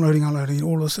unloading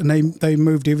all this. And they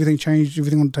moved everything, changed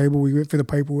everything on the table. We went through the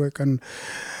paperwork, and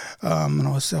I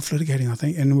was self-litigating, I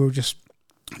think. And we were just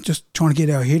trying to get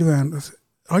our head around it.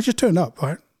 I just turned up,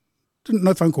 right?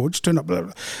 No phone call, just turned up. Blah,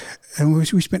 blah. And we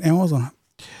spent hours on it.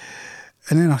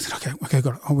 And then I said, okay,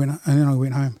 got it. And then I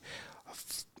went home.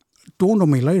 It dawned on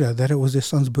me later that it was their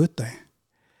son's birthday.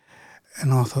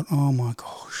 And I thought, oh my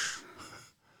gosh.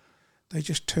 They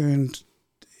just turned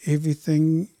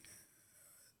everything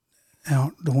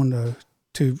out the window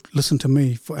to listen to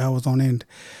me for hours on end.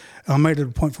 I made it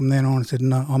a point from then on and said,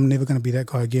 no, I'm never going to be that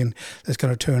guy again that's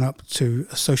going to turn up to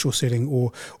a social setting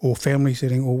or family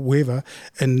setting or wherever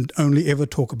and only ever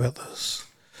talk about this.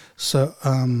 So,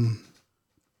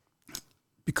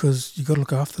 because you got to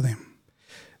look after them.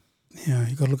 Yeah,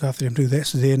 you got to look after them too.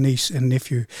 That's their niece and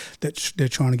nephew that they're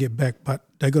trying to get back, but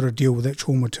they got to deal with that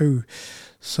trauma too.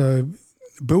 So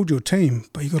build your team,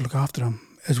 but you got to look after them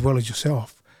as well as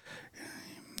yourself.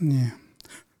 Yeah.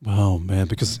 Wow, man,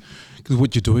 because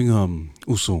what you're doing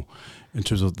also in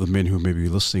terms of the men who may be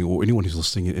listening or anyone who's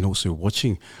listening and also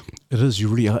watching, it is you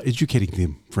really are educating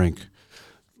them, Frank.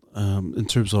 In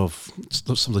terms of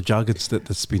some of the jargons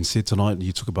that's been said tonight, and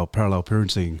you talk about parallel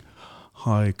parenting,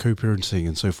 high co-parenting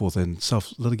and so forth, and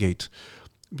self-litigate,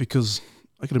 because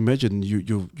I can imagine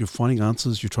you're finding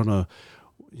answers, you're trying to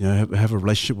have a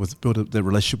relationship build that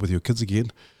relationship with your kids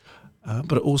again,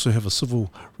 but also have a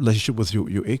civil relationship with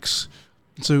your ex.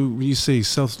 So when you say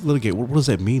self-litigate, what does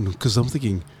that mean? Because I'm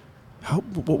thinking,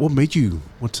 what made you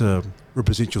want to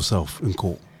represent yourself in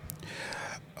court?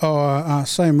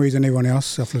 Same reason everyone else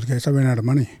self-litigates. I ran out of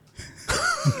money.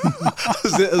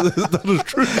 Is that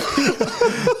true?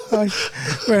 I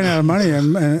ran out of money,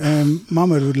 and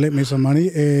Mama would let me some money,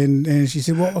 and she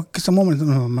said, "Well, get some more."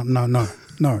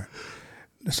 No,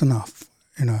 that's enough,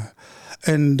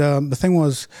 And the thing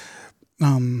was,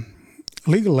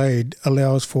 legal aid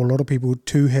allows for a lot of people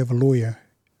to have a lawyer,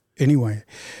 anyway.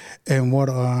 And what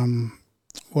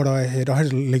I had a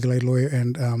legal aid lawyer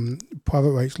and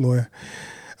private rates lawyer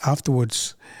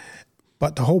afterwards.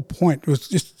 But the whole point was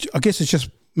just, I guess it's just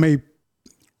me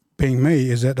being me,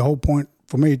 is that the whole point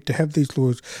for me to have these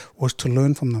lawyers was to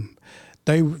learn from them.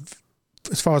 They,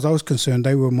 as far as I was concerned,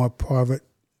 they were my private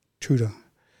tutor.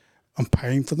 I'm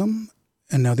paying for them,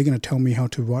 and now they're going to tell me how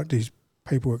to write these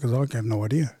paperwork because I have no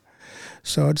idea.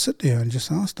 So I'd sit there and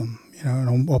just ask them, and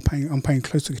I'm paying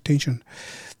close attention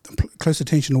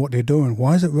to what they're doing.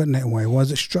 Why is it written that way? Why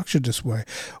is it structured this way?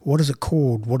 What is it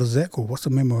called? What is that called? What's a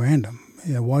memorandum?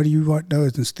 Why do you write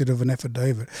those instead of an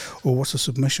affidavit? Or what's a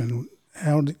submission?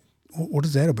 What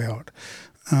is that about?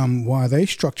 Why are they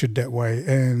structured that way?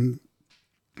 And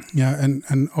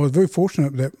and I was very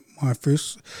fortunate that my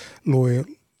first lawyer,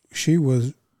 she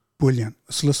was brilliant,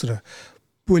 a solicitor,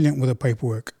 brilliant with the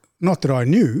paperwork. Not that I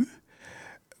knew,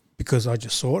 because I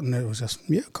just saw it and it was just,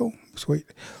 yeah, cool, sweet.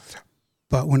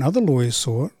 But when other lawyers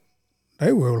saw it,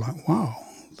 they were like, wow,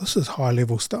 this is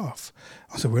high-level stuff.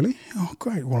 I said, really? Oh,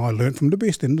 great. Well, I learned from the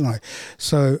best, didn't I?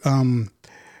 So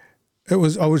I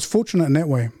was fortunate in that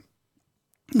way,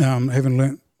 having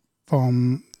learnt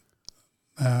from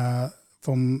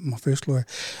my first lawyer.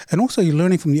 And also you're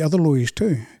learning from the other lawyers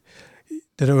too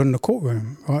that are in the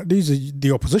courtroom, right? These are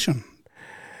the opposition.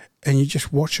 And you're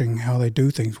just watching how they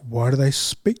do things. Why do they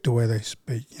speak the way they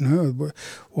speak?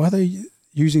 Why are they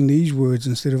using these words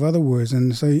instead of other words?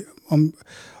 And so I'm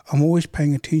always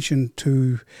paying attention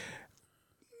to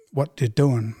what they're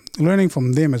doing, learning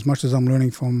from them as much as I'm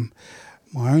learning from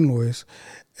my own lawyers.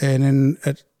 And then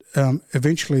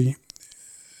eventually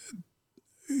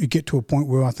you get to a point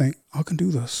where I think, I can do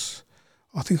this.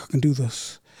 I think I can do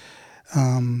this.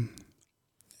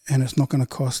 And it's not going to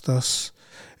cost us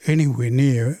anywhere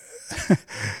near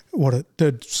what it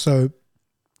did. So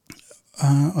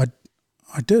I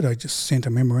did. I just sent a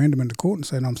memorandum into court and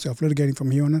said I'm self-litigating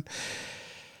from here on in.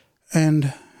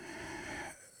 And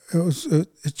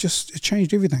it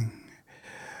changed everything.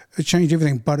 It changed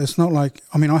everything, but it's not like,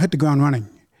 I hit the ground running.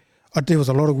 There was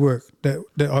a lot of work that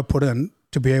I put in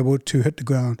to be able to hit the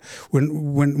ground.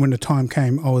 When the time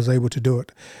came, I was able to do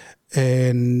it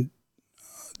and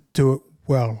do it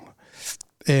well.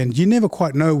 And you never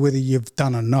quite know whether you've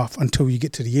done enough until you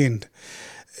get to the end.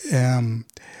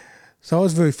 So I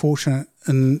was very fortunate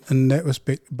in that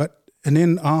respect. And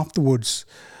then afterwards,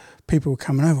 people were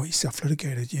coming over. You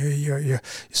self-litigated. You're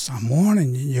Samoan,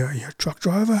 and you're a truck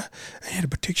driver. And you had a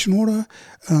protection order,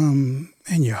 and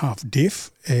you're half deaf,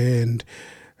 and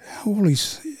all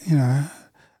these, I'm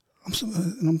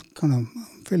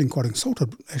feeling quite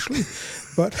insulted actually.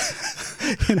 But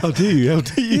How dare you?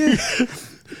 Yeah,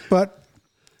 but.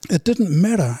 It didn't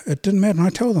matter. And I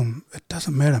tell them, it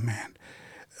doesn't matter,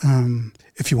 man.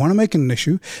 If you want to make it an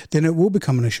issue, then it will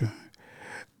become an issue.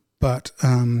 But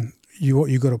what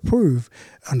you got to prove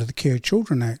under the Care of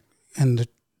Children Act, and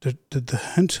the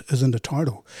hint is in the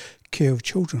title, care of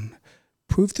children.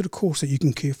 Prove to the courts that you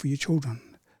can care for your children.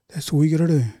 That's all you got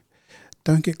to do.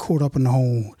 Don't get caught up in the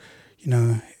whole,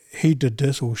 he did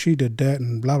this or she did that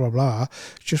and blah, blah, blah.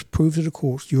 Just prove to the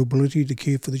courts your ability to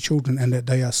care for the children and that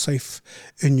they are safe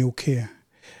in your care.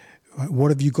 Right?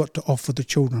 What have you got to offer the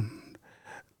children?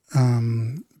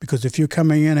 Because if you're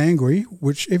coming in angry,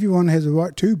 which everyone has a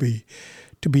right to be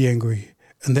to be angry.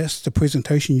 And that's the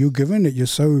presentation you're given, that you're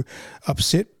so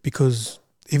upset because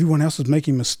everyone else is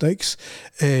making mistakes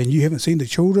and you haven't seen the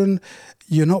children.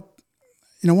 You're not,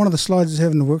 one of the slides I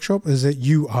have in the workshop is that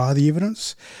you are the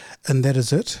evidence, and that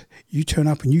is it. You turn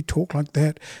up and you talk like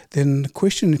that, then the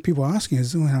question that people are asking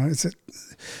is,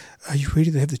 are you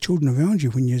ready to have the children around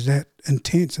you when you're that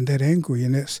intense and that angry,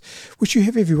 and that's, which you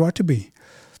have every right to be.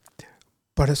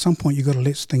 But at some point you've got to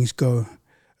let things go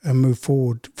and move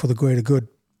forward for the greater good.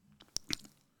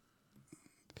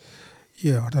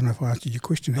 Yeah, I don't know if I answered your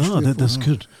question. That's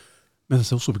good. Man,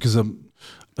 that's also because I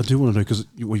do want to know, because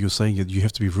what you're saying, you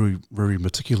have to be very, very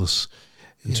meticulous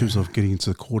in terms of getting into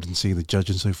the court and seeing the judge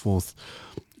and so forth.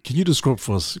 Can you describe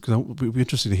for us, because we'd be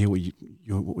interested to hear what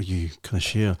you kind of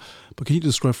share, but can you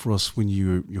describe for us when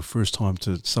your first time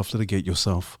to self-litigate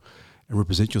yourself and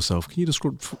represent yourself? Can you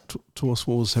describe to us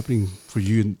what was happening for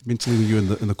you and mentally when you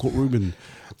were in the courtroom? And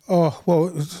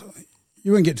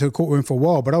you wouldn't get to the courtroom for a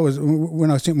while, but when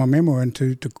I sent my memo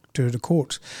into the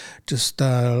courts, just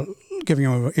giving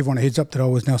everyone a heads up that I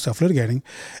was now self-litigating,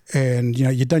 and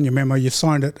you've done your memo, you've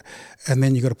signed it, and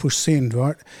then you got to push send,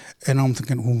 right? And I'm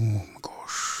thinking, oh my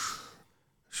gosh,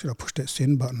 should I push that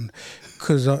send button?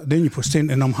 Because then you push send,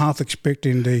 and I'm half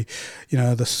expecting the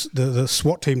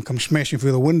SWAT team come smashing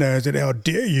through the windows and how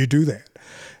dare you do that?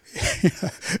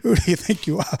 Who do you think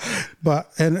you are?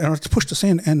 And I pushed the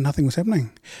send and nothing was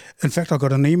happening. In fact, I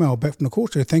got an email back from the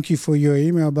court saying, "Thank you for your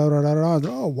email." Blah, blah, blah, blah.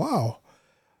 Oh wow,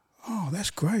 oh that's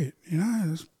great.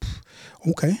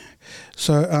 Okay.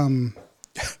 So,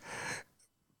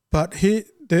 but here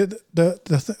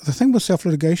the thing with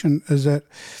self-litigation is that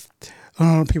a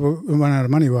lot of people run out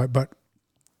of money, right? But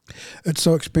it's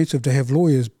so expensive to have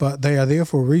lawyers, but they are there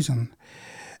for a reason.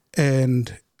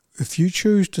 And if you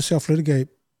choose to self-litigate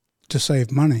to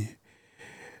save money,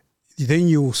 then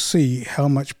you'll see how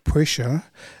much pressure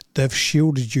they've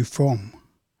shielded you from.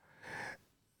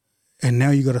 And now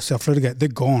you got to self-litigate. They're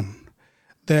gone.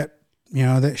 That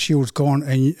shield's gone,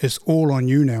 and it's all on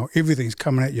you now. Everything's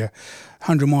coming at you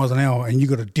 100 miles an hour, and you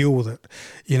got to deal with it,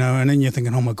 and then you're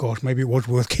thinking, oh my gosh, maybe it was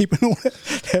worth keeping all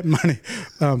that money,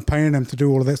 paying them to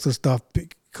do all of that sort of stuff,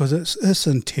 because it's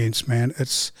intense, man.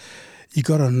 You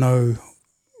got to know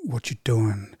what you're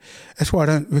doing. That's why I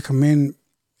don't recommend,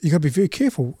 you got to be very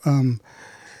careful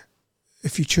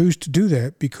if you choose to do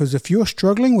that, because if you're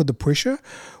struggling with the pressure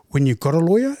when you've got a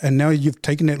lawyer and now you've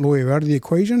taken that lawyer out of the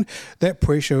equation, that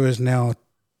pressure is now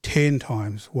 10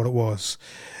 times what it was.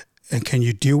 And can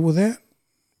you deal with that?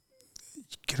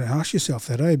 You got to ask yourself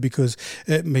that, because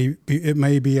it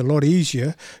may be a lot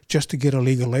easier just to get a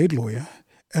legal aid lawyer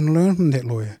and learn from that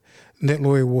lawyer. And that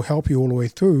lawyer will help you all the way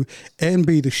through and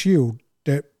be the shield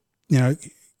that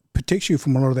protects you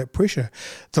from a lot of that pressure.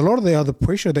 A lot of the other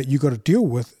pressure that you got to deal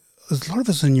with, a lot of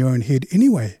it's in your own head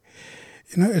anyway.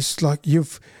 It's like you're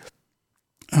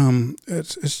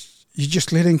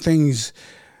just letting things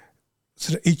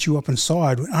sort of eat you up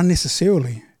inside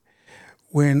unnecessarily,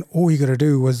 when all you got to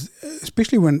do was,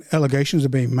 especially when allegations are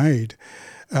being made,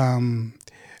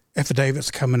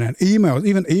 affidavits coming in,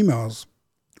 even emails.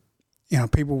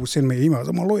 People will send me emails.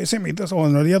 Oh, my lawyer sent me this. Oh,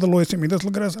 no, the other lawyer sent me this.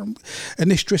 Look at this. And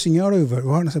they're stressing out over it,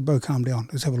 right? And I said, Bo, calm down.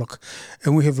 Let's have a look.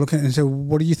 And we have a look at it and say, well,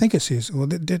 what do you think it says? Well,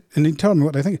 and they tell me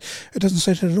what they think. It doesn't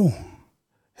say that at all.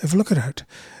 Have a look at it.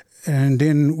 And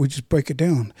then we just break it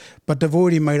down. But they've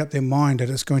already made up their mind that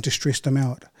it's going to stress them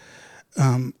out.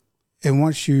 And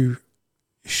once you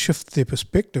shift their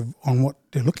perspective on what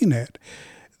they're looking at,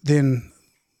 then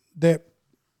that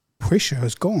pressure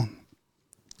is gone.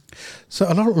 So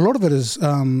a lot of it is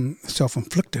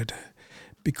self-inflicted,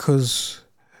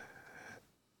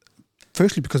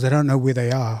 firstly because they don't know where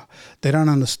they are. They don't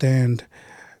understand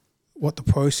what the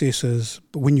process is.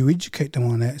 But when you educate them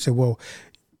on that, say, well,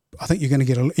 I think you're going to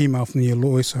get an email from your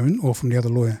lawyer soon, or from the other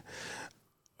lawyer.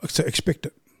 So expect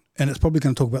it. And it's probably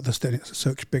going to talk about this,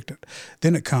 so expect it.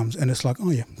 Then it comes, and it's like,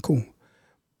 oh yeah, cool.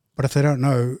 But if they don't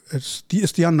know, it's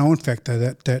the unknown factor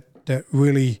that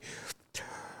really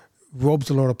robs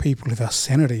a lot of people of our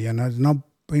sanity. And I've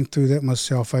been through that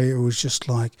myself. It was just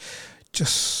like,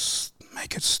 just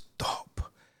make it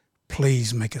stop.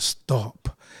 Please make it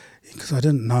stop. Because I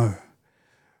didn't know.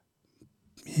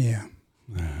 Yeah.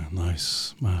 Yeah,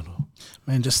 nice, Mahalo.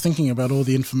 Man, just thinking about all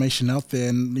the information out there,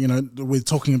 and we're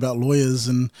talking about lawyers,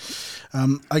 and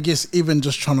I guess even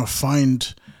just trying to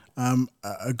find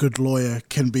a good lawyer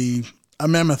can be a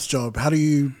mammoth job. How do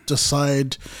you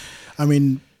decide? I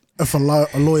mean, if a lawyer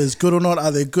is good or not?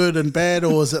 Are they good and bad,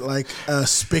 or is it like a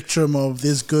spectrum of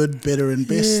there's good, better, and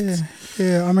best?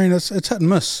 Yeah. I mean, it's hit and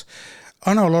miss.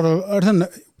 I know a lot of. I didn't know,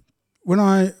 when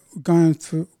I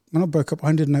broke up,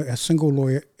 I didn't know a single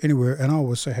lawyer anywhere, and I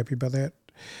was so happy about that.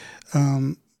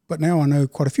 But now I know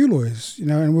quite a few lawyers,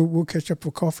 and we'll catch up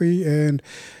for coffee. And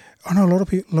I know a lot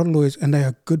of lawyers, and they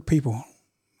are good people.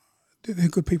 They're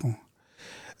good people.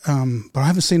 But I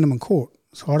haven't seen them in court,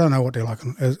 so I don't know what they're like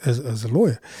as a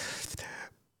lawyer.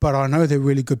 But I know they're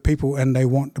really good people, and they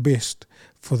want the best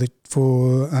for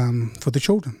the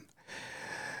children.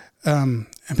 And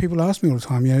people ask me all the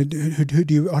time, who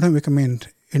do you? I don't recommend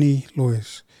any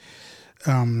lawyers.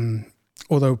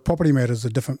 Although Property Matters is a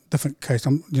different case.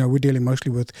 We're dealing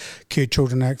mostly with Care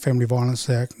Children Act, Family Violence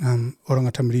Act,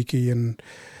 Oranga Tamariki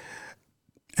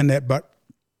and that. But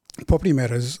Property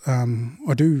Matters,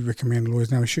 I do recommend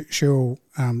lawyers. Now, Cheryl,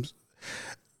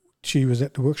 she was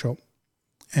at the workshop,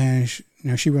 and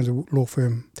she runs a law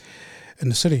firm in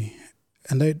the city,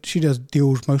 and she does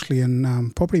deals mostly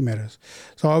in property matters.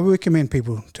 So I would recommend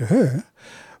people to her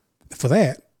for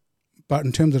that. But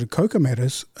in terms of the COCA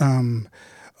matters,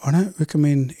 I don't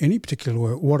recommend any particular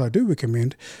lawyer. What I do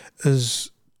recommend is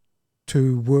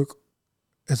to work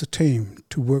as a team,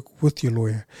 to work with your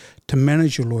lawyer, to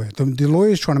manage your lawyer. The lawyer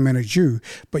is trying to manage you,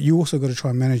 but you also got to try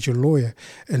and manage your lawyer.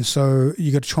 And so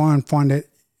you got to try and find that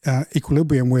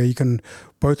equilibrium where you can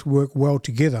both work well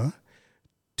together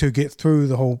to get through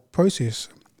the whole process.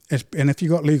 And if you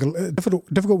got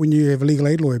difficult when you have a legal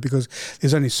aid lawyer, because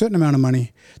there's only a certain amount of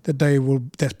money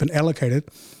that's been allocated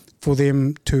for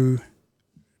them to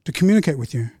communicate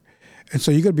with you. And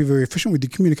so you got to be very efficient with the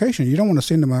communication. You don't want to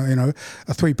send them a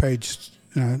 3-page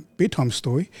bedtime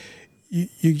story.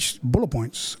 You just bullet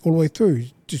points all the way through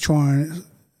to try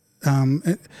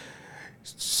and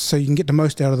so you can get the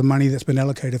most out of the money that's been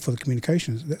allocated for the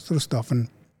communications, that sort of stuff. And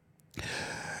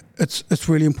it's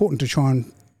really important to try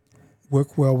and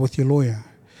work well with your lawyer.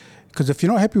 Because if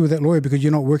you're not happy with that lawyer because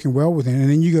you're not working well with him, and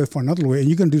then you go find another lawyer and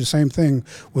you're going to do the same thing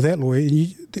with that lawyer,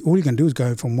 and all you're going to do is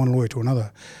go from one lawyer to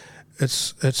another.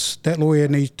 It's that lawyer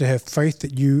needs to have faith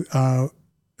that you are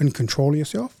in control of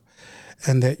yourself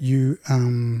and that you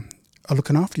are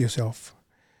looking after yourself.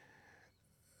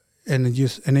 And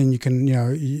then you can,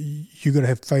 you got to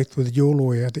have faith with your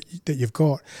lawyer that you've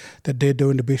got, that they're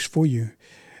doing the best for you.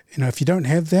 If you don't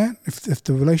have that, if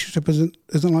the relationship isn't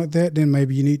like that, then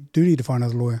maybe you do need to find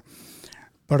another lawyer.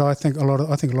 But I think a lot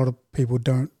of people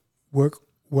don't work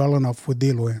well enough with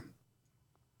their lawyer.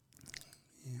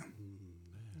 Yeah.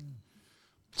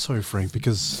 Sorry, Frank,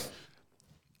 because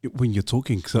when you're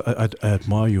talking, cause I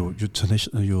admire your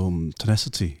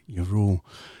tenacity, your real,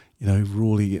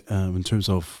 really in terms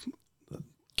of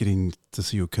getting to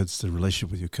see your kids, the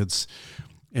relationship with your kids.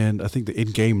 And I think the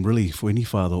end game really for any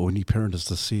father or any parent is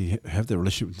to have that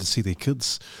relationship, to see their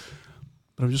kids.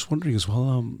 But I'm just wondering as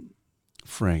well,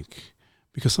 Frank,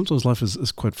 because sometimes life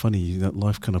is quite funny. That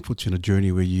life kind of puts you in a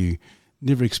journey where you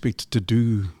never expect to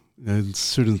do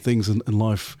certain things in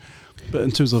life. But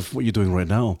in terms of what you're doing right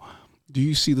now, do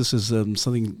you see this as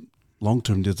something long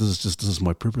term? This is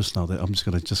my purpose now. That I'm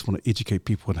just want to educate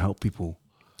people and help people.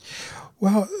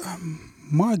 Well,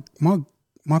 my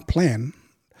plan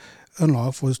in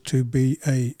life was to be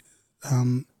a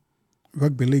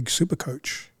rugby league super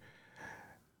coach.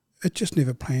 It just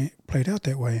never played out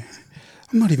that way.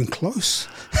 I'm not even close.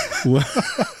 That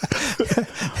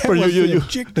was the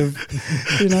objective,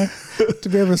 to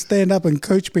be able to stand up and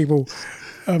coach people,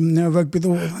 rugby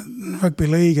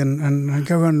league and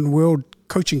go around the world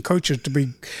coaching coaches to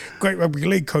be great rugby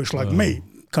league coach like me.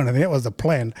 Kind of, that was the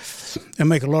plan, and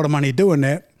make a lot of money doing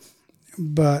that.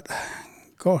 But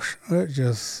gosh, it's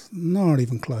just not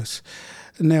even close.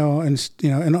 Now, and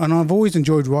I've always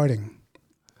enjoyed writing,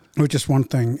 which is one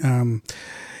thing. I'm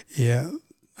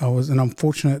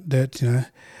fortunate that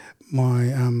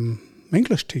my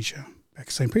English teacher back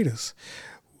at St. Peter's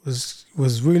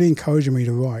was really encouraging me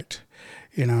to write,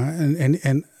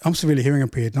 and I'm severely hearing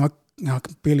impaired, and I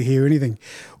can barely hear anything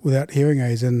without hearing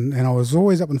aids, and I was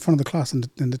always up in front of the class, and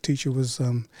the teacher was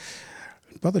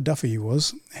Brother Duffy he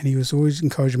was, and he was always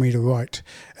encouraging me to write,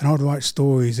 and I would write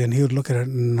stories, and he would look at it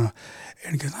and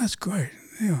he goes, "That's great,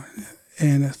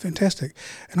 and it's fantastic."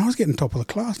 And I was getting top of the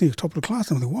class, and he was top of the class,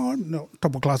 and I was like, "Well, no,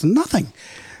 top of class in nothing,"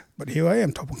 but here I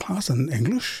am, top of class in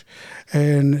English,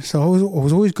 and so I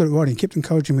was always good at writing. He kept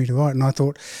encouraging me to write, and I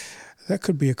thought that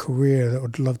could be a career that I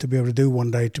would love to be able to do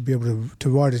one day, to be able to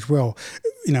write as well.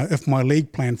 If my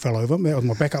league plan fell over, that was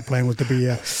my backup plan, was to be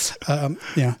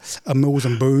a Mills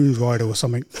and Boons writer or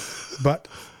something. But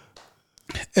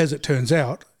as it turns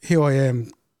out, here I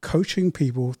am coaching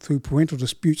people through parental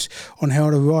disputes on how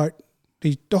to write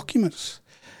these documents.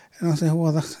 And I said,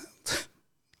 well, that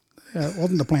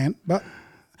wasn't the plan, but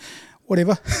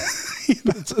whatever.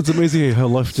 It's amazing how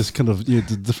life just kind of, the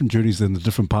different journeys and the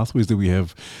different pathways that we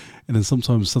have. And then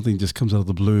sometimes something just comes out of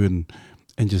the blue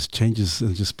and and just changes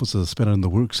and just puts a spanner in the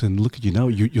works. And look at you now,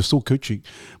 you're still coaching,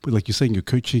 but like you're saying, you're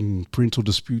coaching parental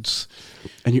disputes,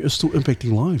 and you're still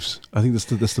impacting lives. I think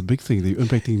that's the big thing. That you're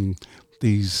impacting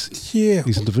these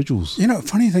individuals. You know,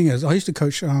 funny thing is, I used to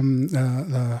coach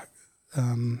the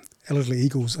Ellerslie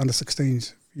Eagles under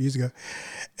 16s years ago,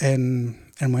 and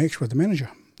my ex was the manager.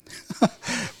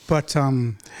 But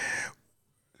and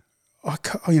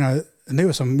there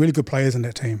were some really good players in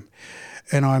that team,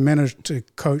 and I managed to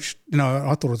coach. You know,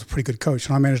 I thought I was a pretty good coach,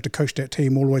 and I managed to coach that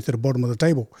team all the way to the bottom of the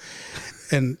table.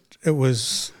 And it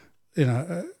was,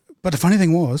 but the funny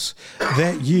thing was,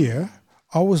 that year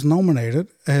I was nominated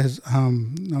as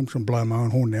I'm just gonna blow my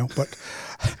own horn now, but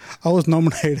I was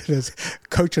nominated as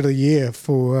Coach of the Year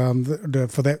for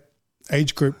for that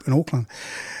age group in Auckland.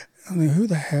 I mean, who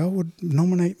the hell would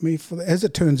nominate me for that? As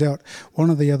it turns out, one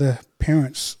of the other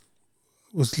parents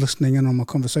was listening in on my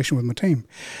conversation with my team.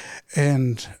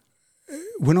 And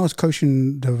when I was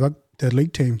coaching the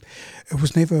league team, it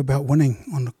was never about winning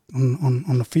on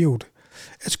the field.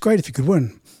 It's great if you could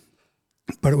win,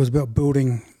 but it was about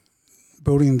building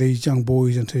these young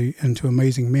boys into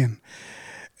amazing men.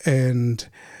 And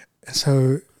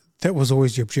so that was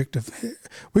always the objective.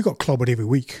 We got clobbered every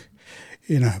week,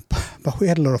 but we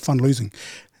had a lot of fun losing.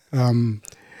 And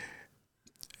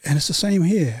it's the same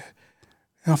here.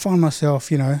 And I find myself,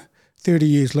 30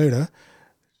 years later,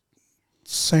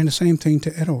 saying the same thing to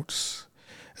adults.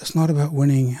 It's not about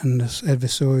winning in this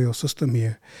adversarial system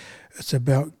here. It's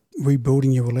about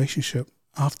rebuilding your relationship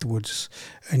afterwards,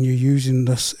 and you're using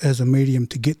this as a medium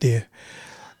to get there.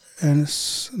 And I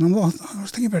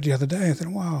was thinking about it the other day. I thought,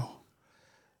 wow,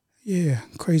 yeah,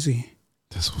 crazy.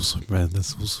 That's awesome, man.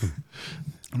 That's awesome.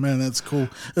 Man, that's cool.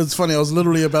 It's funny. I was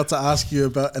literally about to ask you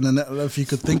about if you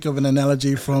could think of an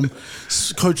analogy from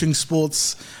coaching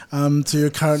sports to your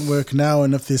current work now,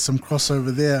 and if there's some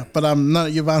crossover there. But no,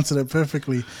 you've answered it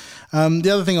perfectly.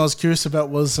 The other thing I was curious about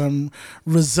was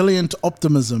resilient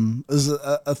optimism is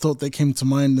a thought that came to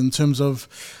mind in terms of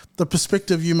the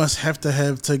perspective you must have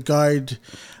to guide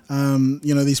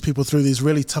these people through these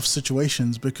really tough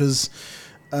situations, because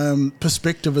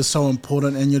perspective is so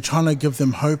important, and you're trying to give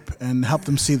them hope and help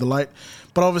them see the light.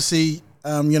 But obviously,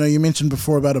 you mentioned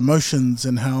before about emotions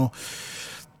and how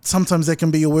sometimes that can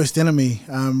be your worst enemy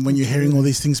when you're hearing all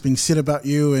these things being said about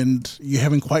you and you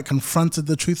haven't quite confronted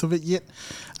the truth of it yet.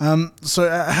 So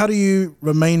how do you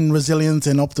remain resilient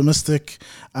and optimistic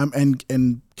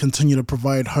and continue to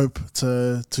provide hope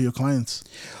to your clients?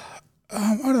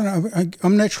 I don't know.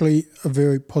 I'm naturally a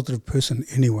very positive person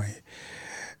anyway.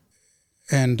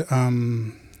 And,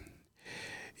 I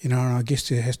guess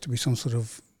there has to be some sort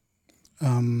of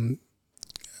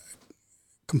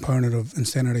component of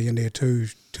insanity in there too,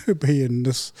 to be in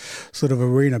this sort of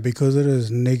arena, because it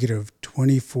is negative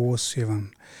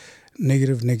 24/7,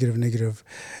 negative,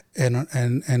 and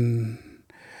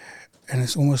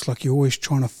it's almost like you're always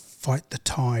trying to fight the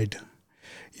tide,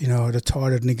 the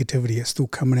tide of negativity. It's still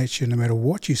coming at you no matter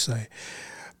what you say.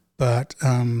 But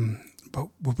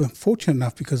we've been fortunate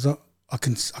enough, because I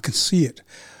can see it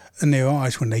in their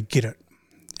eyes when they get it,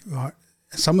 right?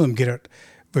 Some of them get it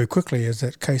very quickly, as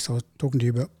that case I was talking to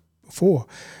you about before.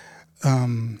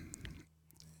 Now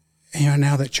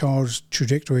that child's life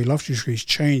trajectory has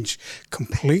changed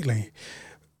completely.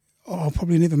 I'll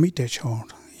probably never meet that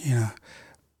child,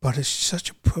 but it's such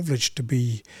a privilege to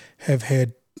have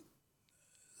had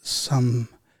some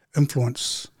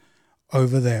influence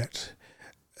over that,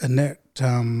 and that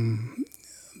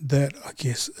I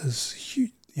guess is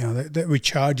huge. That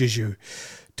recharges you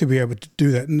to be able to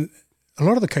do that. And a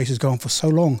lot of the cases go on for so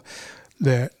long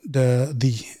that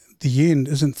the end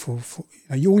isn't for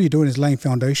all you're doing is laying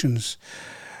foundations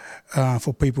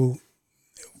for people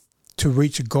to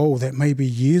reach a goal that may be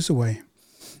years away.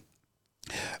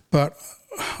 But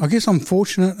I guess I'm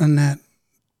fortunate in that,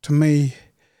 to me,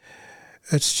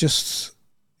 it's just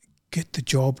get the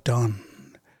job done.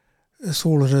 That's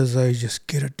all it is. They just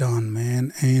get it done,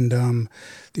 man. And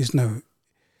there's no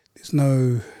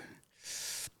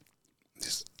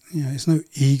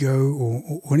ego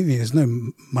or anything. There's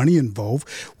no money involved.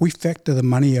 We factor the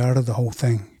money out of the whole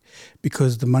thing,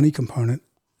 because the money component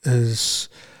is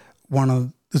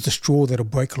the straw that'll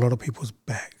break a lot of people's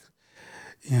back.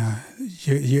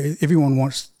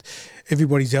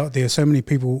 Everybody's out there. So many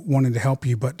people wanting to help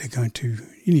you, but you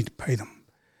need to pay them.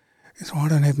 So I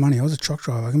don't have money. I was a truck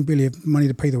driver. I can barely have money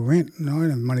to pay the rent. No, I don't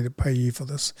have money to pay you for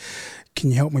this. Can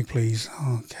you help me, please?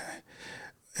 Okay.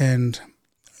 And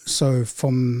so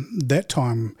from that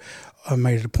time, I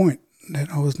made it a point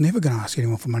that I was never going to ask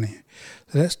anyone for money.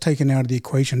 So that's taken out of the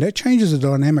equation. That changes the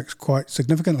dynamics quite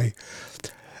significantly.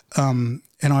 And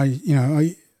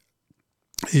I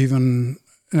even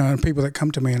and people that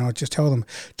come to me, and I just tell them,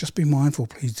 just be mindful,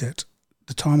 please, that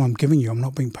the time I'm giving you, I'm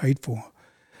not being paid for.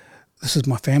 This is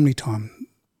my family time,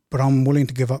 but I'm willing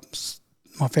to give up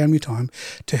my family time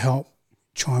to help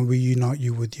try and reunite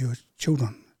you with your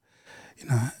children.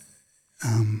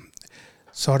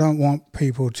 So I don't want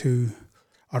people to.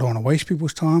 I don't want to waste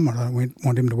people's time. I don't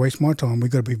want them to waste my time.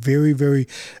 We've got to be very, very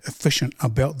efficient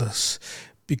about this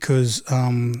because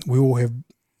we all have,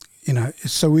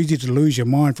 it's so easy to lose your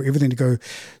mind for everything to go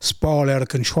spiral out of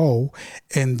control.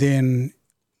 And then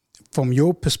from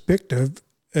your perspective,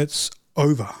 it's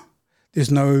over. There's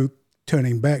no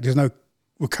turning back. There's no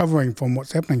recovering from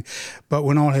what's happening. But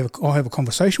when I'll have a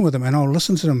conversation with them and I'll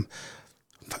listen to them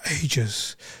for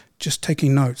ages, just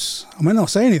taking notes. I may not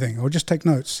say anything. I'll just take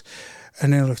notes.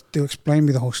 And they'll explain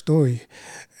me the whole story.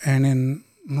 And then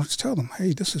I'll just tell them,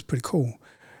 hey, this is pretty cool.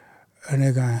 And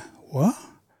they're going, what?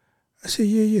 I say,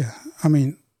 yeah. I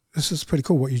mean, this is pretty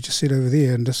cool what you just said over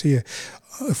there and just here.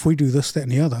 If we do this, that,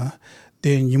 and the other,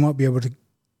 then you might be able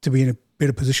to be in a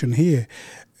better position here.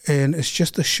 And it's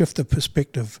just a shift of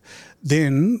perspective.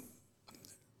 Then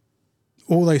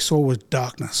all they saw was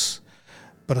darkness.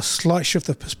 But a slight shift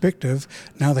of perspective,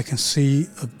 now they can see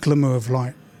a glimmer of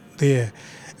light there.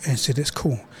 And said, that's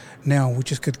cool. Now we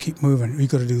just got to keep moving. We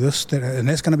got to do this, that, and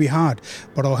that's going to be hard,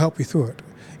 but I'll help you through it.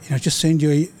 Just send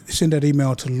that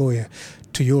email to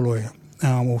your lawyer,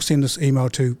 or send this email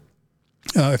to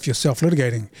if you're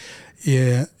self-litigating.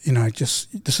 Yeah,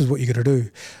 just this is what you got to do.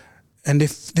 And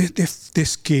if they're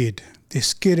scared, they're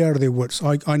scared out of their wits.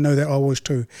 I know that I was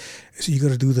too. So you got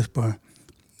to do this by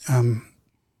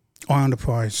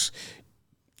amplifies.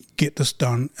 Get this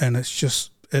done, and it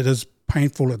is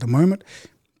painful at the moment.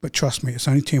 But trust me, it's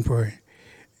only temporary.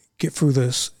 Get through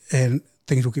this and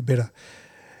things will get better.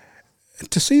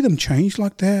 To see them change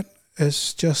like that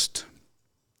is just,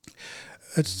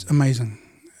 it's amazing.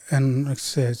 And like I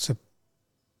said,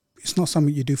 it's not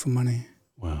something you do for money.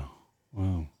 Wow.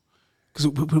 Because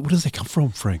where does that come from,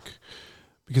 Frank?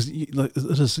 Because you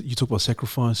talk about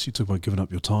sacrifice, you talk about giving up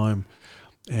your time,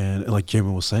 and like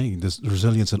Gemma was saying, there's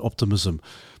resilience and optimism.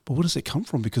 But where does it come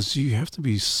from? Because you have to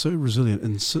be so resilient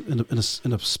in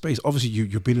a space. Obviously,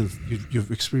 you've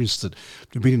experienced it.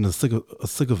 You've been in the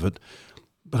thick of it.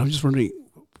 But I'm just wondering,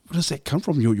 where does that come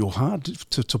from? Your heart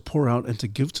to pour out and to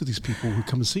give to these people who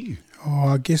come and see you. Oh,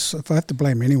 I guess if I have to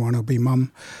blame anyone, it'll be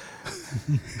Mum.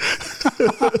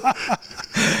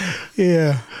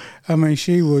 Yeah, I mean,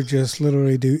 she would just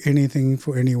literally do anything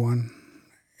for anyone.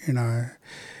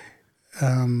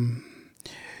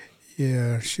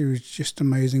 Yeah, she was just an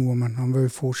amazing woman. I'm very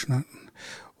fortunate.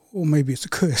 Or maybe it's a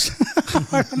curse.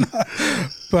 I don't know.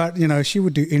 But, she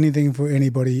would do anything for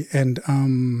anybody, and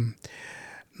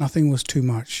nothing was too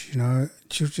much,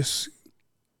 She was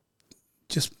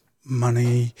just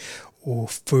money or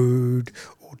food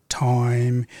or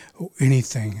time or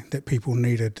anything that people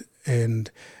needed. And,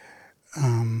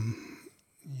 I'm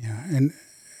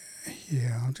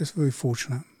just very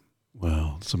fortunate.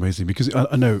 Wow, it's amazing because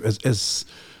I know as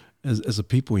a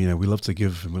people, we love to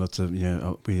give and we love to,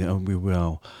 we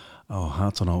wear our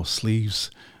hearts on our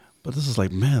sleeves. But this is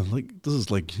like, man,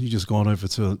 you just gone over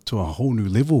to a whole new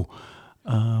level,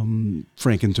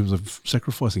 Frank, in terms of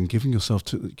sacrificing, giving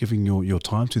your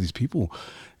time to these people.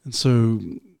 And so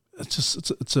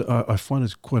I find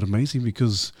it quite amazing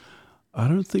because I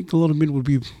don't think a lot of men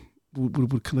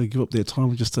would kind of give up their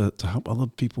time just to help other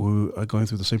people who are going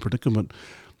through the same predicament.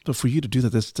 But for you to do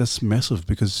that, that's massive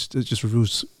because it just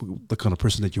reveals the kind of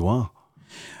person that you are.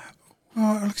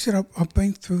 Well, like I said, I've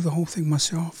been through the whole thing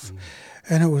myself,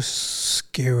 and it was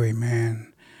scary,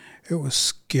 man. It was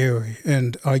scary,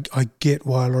 and I get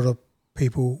why a lot of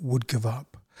people would give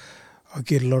up. I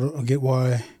get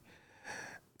why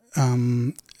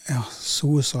our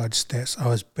suicide stats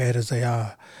are as bad as they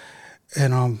are,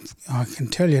 and I can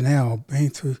tell you now, being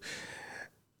through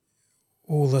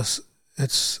all this,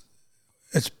 it's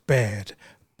bad,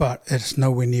 but it's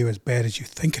nowhere near as bad as you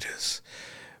think it is.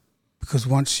 Because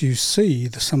once you see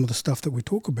some of the stuff that we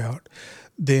talk about,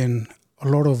 then a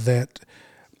lot of that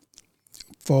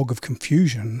fog of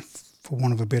confusion, for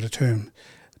want of a better term,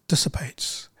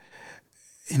 dissipates.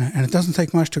 And it doesn't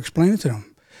take much to explain it to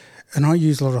them. And I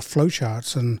use a lot of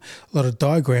flowcharts and a lot of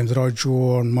diagrams that I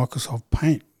draw on Microsoft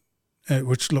Paint,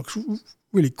 which looks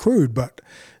really crude, but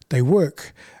they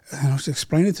work. And I just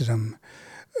explain it to them.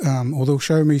 Or they'll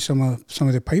show me some of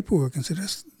their paperwork and say,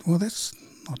 that's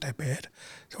not that bad.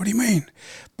 So what do you mean?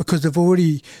 Because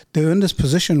they're in this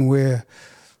position where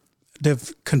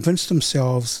they've convinced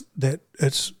themselves that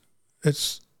it's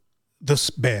this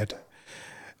bad.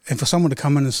 And for someone to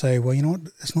come in and say, well, you know what,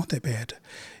 it's not that bad.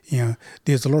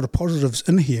 There's a lot of positives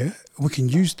in here. We can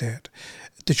use that.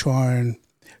 to try and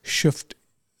shift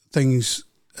things,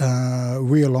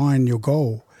 realign your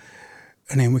goal,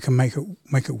 and then we can make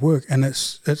it work. And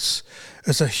it's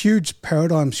a huge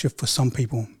paradigm shift for some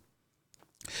people,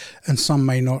 and some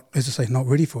may not, as I say, not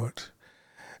ready for it.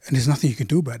 And there's nothing you can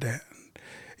do about that.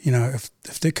 You know, if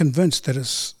they're convinced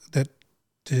that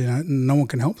no one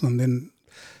can help them, then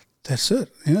that's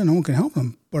it. You know, no one can help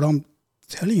them. But I'm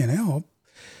telling you now,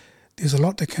 there's a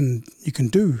lot you can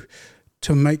do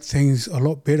to make things a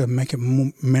lot better, make it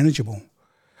more manageable.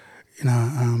 You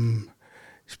know,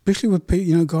 especially with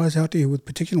guys out there with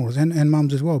protection orders and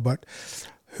mums as well, but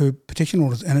who protection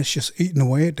orders, and it's just eating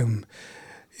away at them.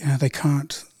 You know, they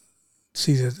can't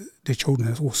see their children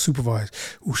as all supervised.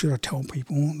 Or should I tell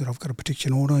people that I've got a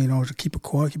protection order? You know, to keep it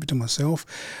quiet, keep it to myself.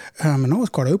 And I was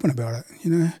quite open about it.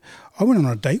 You know, I went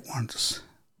on a date once.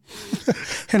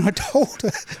 And I told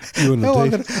her, I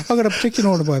got a protection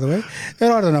order, by the way.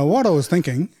 And I don't know what I was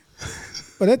thinking,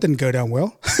 but that didn't go down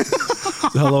well.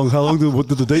 How long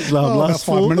did the date last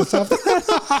for? About 5 minutes after that.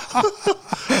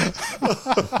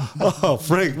 Oh,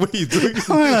 Frank, what are you doing?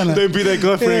 Don't be that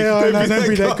guy, Frank. Yeah, don't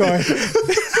be that guy.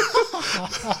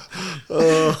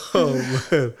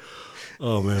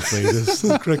 Oh man, Frank, this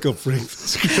crack up, Frank.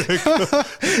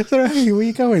 So, hey, where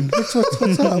you going? What's up,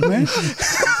 man?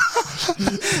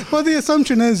 Well, the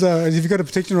assumption is, if you've got a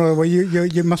protection order, well,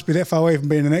 you must be that far away from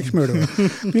being an ex-murderer.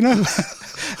 You know,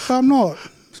 but I'm not.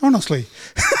 Honestly,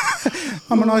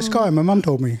 I'm a nice guy. My mum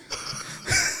told me.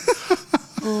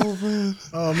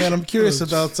 Oh man, I'm curious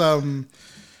about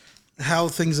how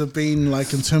things have been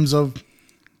like in terms of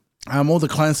all the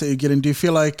clients that you're getting. Do you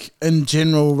feel like in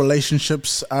general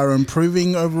relationships are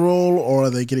improving overall, or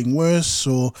are they getting worse?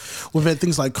 Or we've had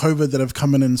things like COVID that have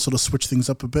come in and sort of switched things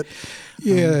up a bit.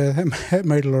 Yeah, that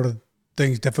made a lot of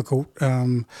things difficult.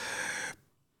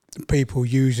 People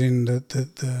using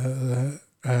the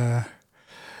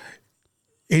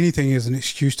anything as an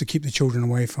excuse to keep the children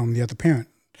away from the other parent,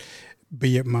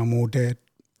 be it mum or dad,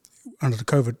 under the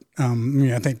COVID.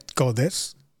 I thank God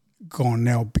that's gone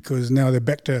now, because now they're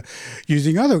back to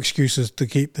using other excuses to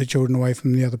keep the children away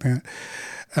from the other parent.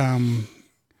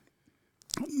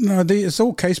 It's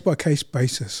all case by case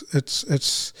basis.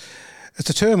 It's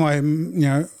a term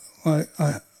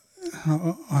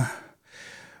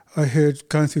I heard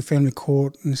going through family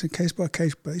court, and it's a case by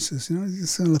case basis. You know, you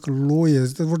sound like a lawyer.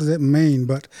 What does that mean?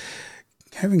 But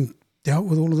having dealt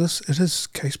with all of this, it is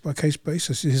case by case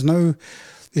basis. There's no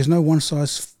one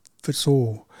size fits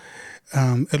all.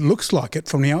 It looks like it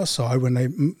from the outside when they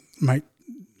make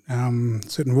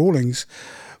certain rulings,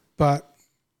 but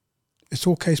it's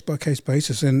all case by case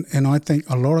basis. And I think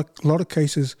a lot of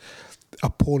cases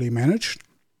are poorly managed,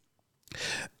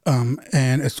 and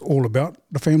it's all about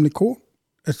the family court.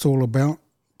 It's all about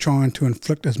trying to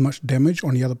inflict as much damage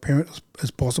on the other parent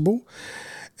as possible,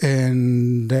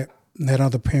 and that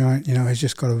other parent, has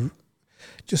just got to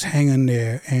just hang in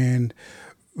there and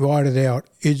ride it out,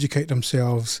 educate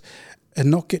themselves,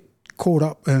 and not get caught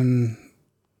up in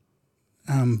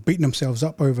beating themselves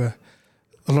up over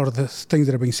a lot of the things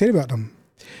that are being said about them,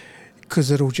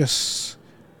 because it'll just,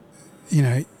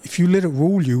 if you let it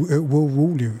rule you, it will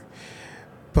rule you.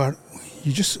 But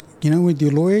you just, with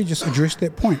your lawyer, just address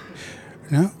that point.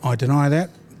 I deny that,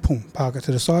 boom, park it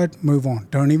to the side, move on.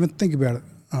 Don't even think about it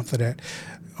after that.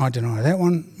 I deny that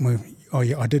one, move. Oh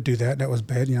yeah, I did do that. That was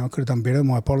bad. I could have done better.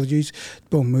 My apologies.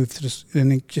 Boom, move to this, and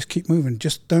then just keep moving.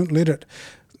 Just don't let it,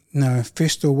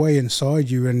 fester away inside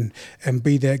you and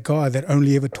be that guy that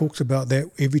only ever talks about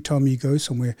that every time you go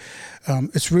somewhere.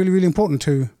 It's really, really important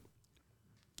to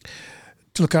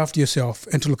look after yourself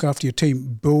and to look after your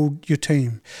team. Build your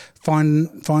team. Find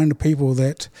the people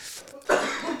that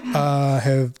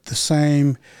have the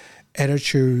same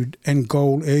attitude and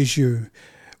goal as you,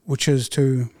 which is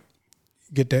to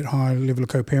get that high level of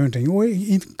co-parenting, or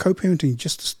even co-parenting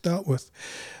just to start with.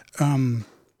 And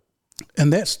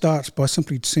that starts by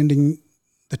simply sending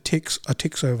a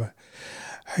text over.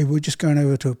 Hey, we're just going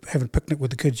over to have a picnic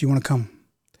with the kids. You want to come?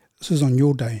 This is on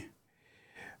your day.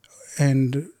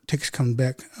 And text comes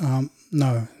back,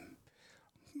 no.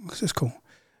 This is cool.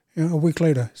 A week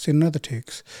later, send another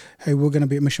text. Hey, we're going to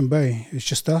be at Mission Bay. It's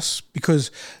just us, because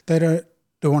they don't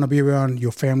want to be around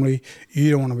your family.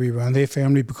 You don't want to be around their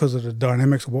family because of the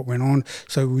dynamics of what went on.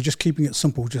 So we're just keeping it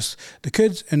simple, just the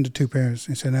kids and the two parents.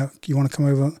 And so now, you want to come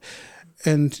over?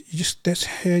 And that's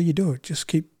how you do it. Just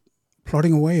keep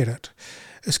plodding away at it.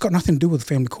 It's got nothing to do with the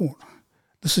family court.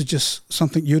 This is just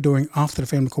something you're doing after the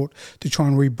family court to try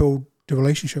and rebuild the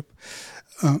relationship.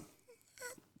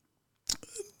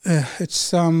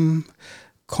 It's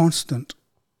constant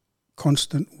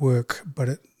work, but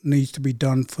it needs to be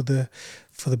done for the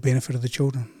benefit of the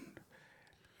children.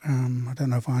 I don't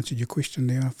know if I answered your question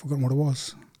there. I've forgotten what it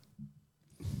was.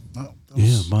 Lava,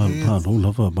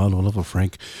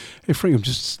 Frank. Hey, Frank, I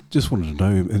just wanted to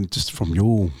know, and just from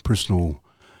your personal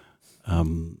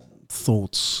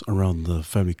thoughts around the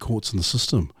family courts and the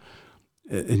system,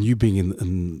 and you being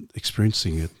in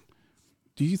experiencing it,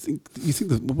 do you think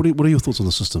that what are your thoughts on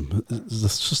the system? Is the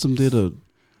system there to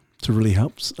really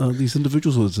help these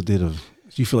individuals, or is it there to?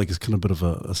 Do you feel like it's kind of a bit of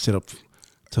a setup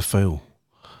to fail?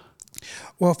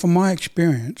 Well, from my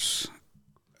experience,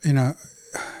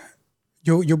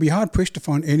 you'll be hard pressed to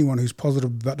find anyone who's positive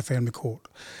about the family court.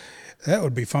 That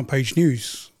would be front page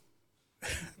news.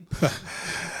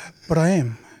 But I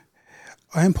am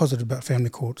positive about family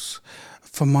courts.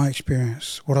 From my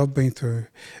experience, what I've been through,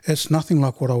 it's nothing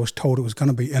like what I was told it was going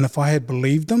to be. And if I had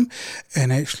believed them,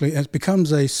 and actually it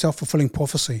becomes a self-fulfilling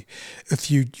prophecy. If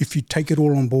you take it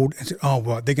all on board and say, oh,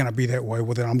 well, they're going to be that way,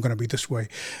 well, then I'm going to be this way.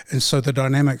 And so the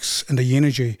dynamics and the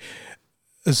energy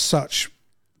is such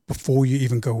before you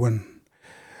even go in.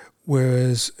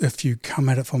 Whereas if you come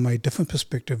at it from a different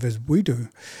perspective as we do,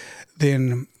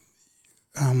 then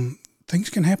things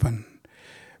can happen.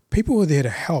 People are there to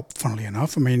help, funnily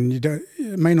enough. I mean, it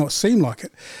may not seem like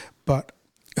it, but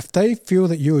if they feel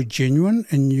that you're genuine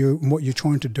in what you're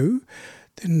trying to do,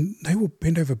 then they will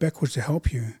bend over backwards to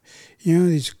help you.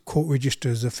 These court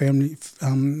registers, the family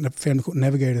court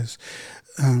navigators,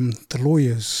 the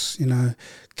lawyers,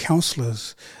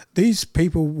 counsellors. These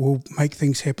people will make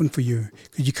things happen for you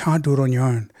because you can't do it on your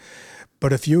own.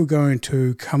 But if you're going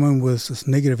to come in with this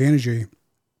negative energy,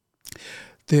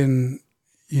 then,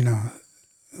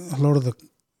 a lot of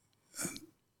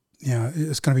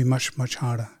it's going to be much, much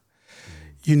harder.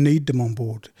 You need them on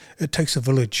board. It takes a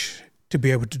village to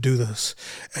be able to do this,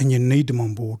 and you need them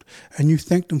on board, and you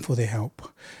thank them for their help,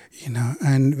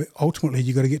 and ultimately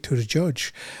you got to get to the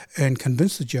judge and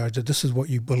convince the judge that this is what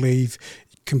you believe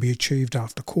can be achieved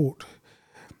after court.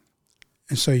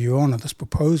 And so, Your Honour, this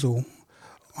proposal,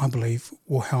 I believe,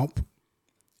 will help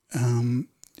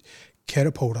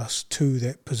catapult us to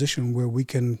that position where we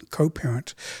can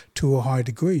co-parent to a high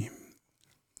degree.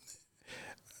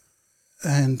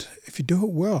 And if you do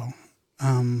it well,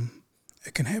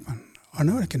 it can happen. I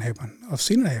know it can happen. I've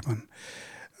seen it happen.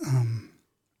 A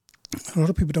lot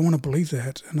of people don't want to believe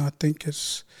that, and I think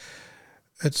it's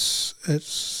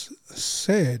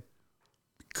sad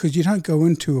because you don't go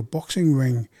into a boxing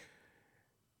ring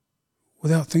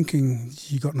without thinking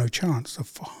you got no chance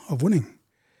of winning.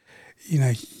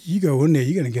 You go in there,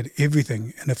 you're going to get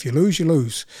everything. And if you lose, you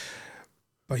lose.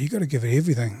 But you got to give it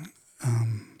everything.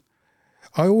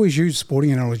 I always use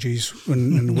sporting analogies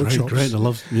in the workshops. Great.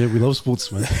 We love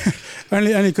sports, man.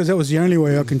 only because that was the only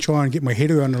way I can try and get my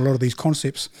head around a lot of these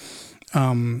concepts.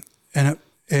 If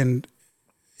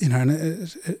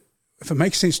it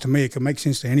makes sense to me, it can make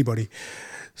sense to anybody.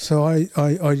 So I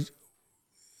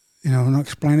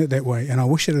explain it that way. And I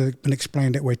wish it had been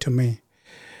explained that way to me.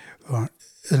 Right.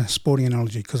 In a sporting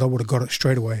analogy, because I would have got it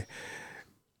straight away.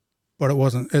 But it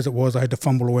wasn't. As it was, I had to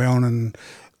fumble around and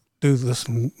do this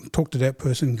and talk to that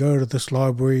person, go to this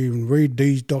library and read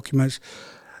these documents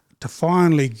to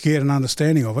finally get an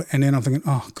understanding of it. And then I'm thinking,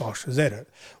 oh gosh, is that it?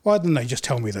 Why didn't they just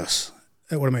tell me this?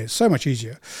 That would have made it so much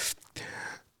easier.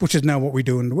 Which is now what we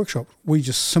do in the workshop. We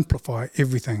just simplify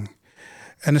everything.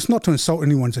 And it's not to insult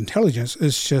anyone's intelligence.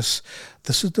 It's just,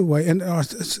 this is the way. And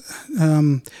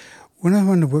when I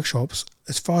run the workshops,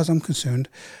 as far as I'm concerned,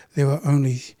 there were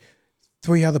only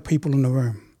 3 other people in the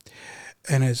room.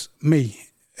 And as me,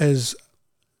 as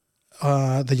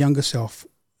the younger self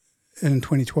in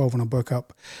 2012 when I broke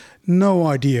up, no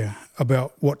idea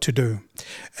about what to do.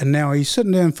 And now he's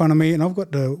sitting there in front of me and I've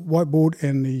got the whiteboard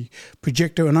and the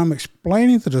projector and I'm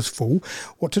explaining to this fool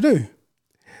what to do,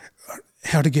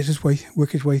 how to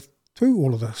work his way through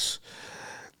all of this.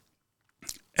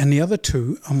 And the other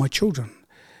 2 are my children,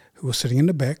 who are sitting in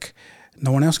the back.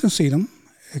 No one else can see them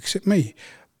except me,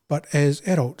 but as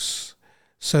adults.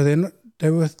 So then they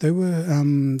were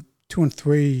 2 and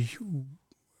 3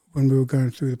 when we were going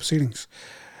through the proceedings.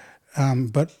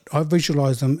 But I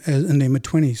visualised them as in their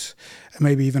mid-20s, and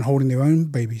maybe even holding their own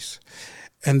babies.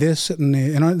 And they're sitting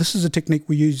there, and this is a technique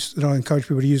we use that I encourage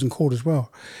people to use in court as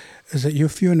well, is that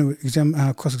if you're in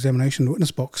a cross-examination, the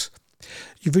witness box,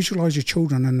 you visualise your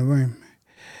children in the room,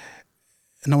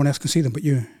 and no one else can see them but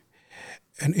you.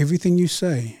 And everything you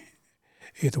say,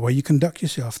 the way you conduct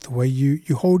yourself, the way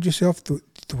you hold yourself, the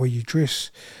way you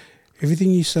dress, everything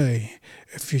you say,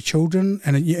 if your children,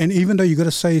 and even though you've got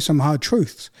to say some hard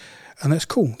truths, and that's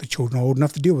cool, the children are old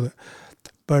enough to deal with it,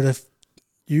 but if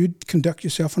you conduct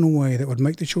yourself in a way that would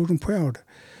make the children proud,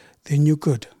 then you're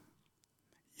good.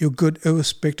 You're good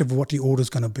irrespective of what the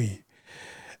order's going to be.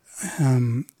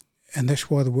 And And that's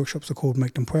why the workshops are called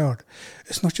Make Them Proud.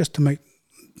 It's not just to make,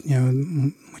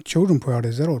 my children proud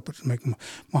as adults, but to make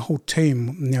my whole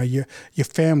team, your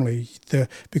family,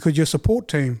 because your support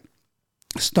team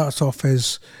starts off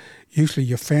as usually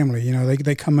your family.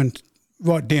 They come in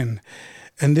right then,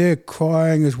 and they're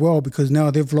crying as well because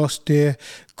now they've lost their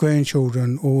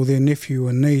grandchildren or their nephew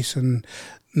and niece, and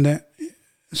that.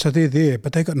 So they're there,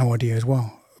 but they got no idea as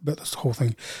well about this whole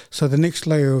thing. So the next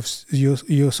layer of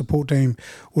your support team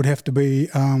would have to be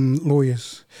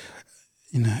lawyers,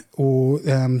 or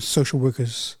social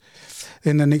workers.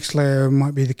 Then the next layer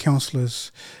might be the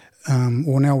counsellors,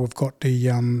 or now we've got the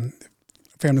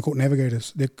family court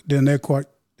navigators. They're doing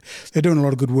a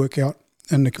lot of good work out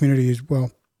in the community as well.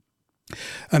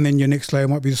 And then your next layer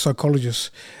might be the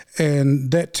psychologists, and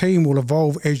that team will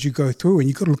evolve as you go through, and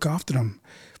you've got to look after them.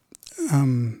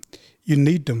 You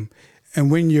need them.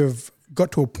 And when you've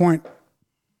got to a point,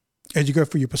 as you go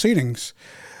through your proceedings,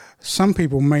 some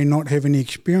people may not have any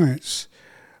experience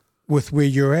with where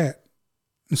you're at.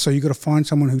 And so you've got to find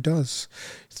someone who does.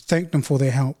 Thank them for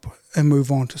their help and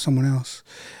move on to someone else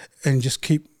and just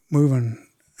keep moving.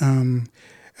 And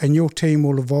your team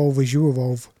will evolve as you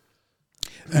evolve.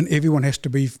 And everyone has to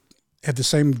have the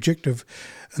same objective,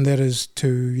 and that is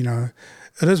to,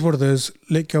 it is what it is,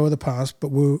 let go of the past, but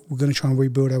we're going to try and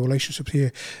rebuild our relationships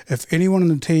here. If anyone on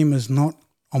the team is not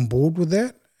on board with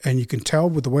that, and you can tell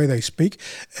with the way they speak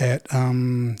at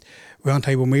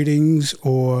roundtable meetings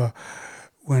or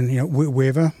when,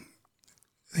 wherever,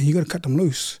 then you got to cut them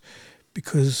loose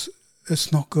because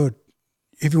it's not good.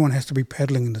 Everyone has to be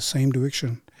paddling in the same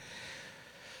direction.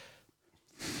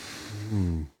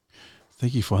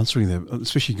 Thank you for answering that,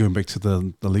 especially going back to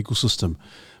the legal system,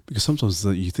 because sometimes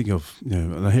you think of,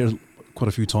 and I hear quite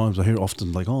a few times, I hear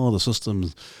often like, the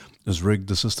system is rigged,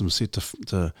 the system is set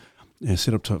to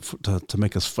set up to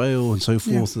make us fail and so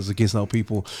forth, is against our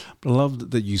people. But I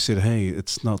love that you said, hey,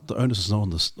 it's not, the onus is not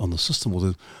on the system or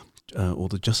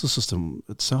the justice system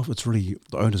itself. It's really,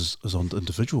 the onus is on the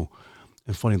individual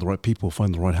and finding the right people,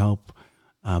 finding the right help,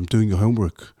 doing your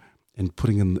homework and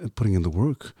putting in the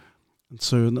work. And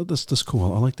so that's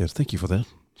cool. I like that. Thank you for that.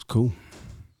 It's cool.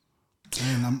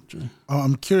 And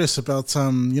I'm curious about,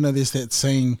 there's that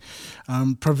saying,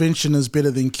 prevention is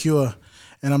better than cure.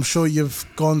 And I'm sure you've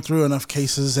gone through enough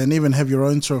cases and even have your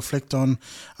own to reflect on.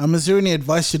 Is there any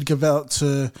advice you'd give out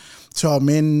to our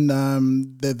men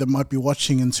that might be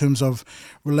watching in terms of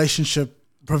relationship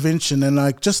prevention and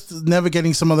like just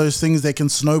navigating some of those things that can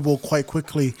snowball quite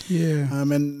quickly? Yeah.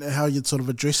 And how you'd sort of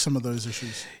address some of those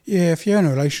issues? Yeah, if you're in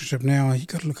a relationship now, you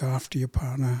got to look after your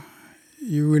partner.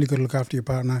 You really got to look after your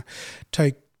partner.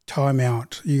 Take time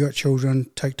out. You got children,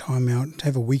 take time out.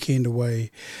 Have a weekend away.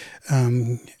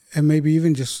 And maybe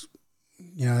even just,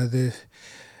 the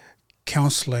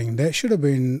counselling. That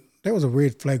was a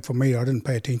red flag for me I didn't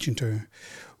pay attention to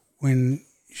when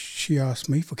she asked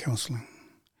me for counselling.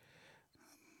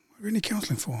 What do you need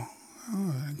counselling for?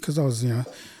 Because I was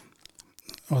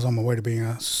on my way to being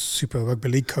a super rugby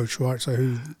league coach, right? So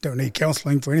who don't need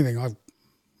counselling for anything?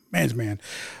 Man's man.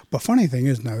 But funny thing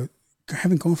is, no,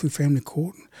 having gone through family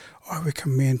court, I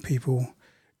recommend people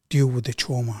deal with their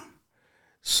trauma.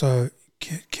 So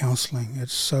get counselling.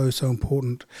 It's so, so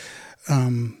important.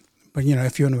 But,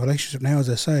 if you're in a relationship now, as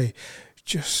I say,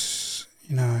 just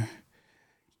love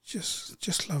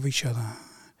each other.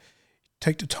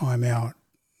 Take the time out.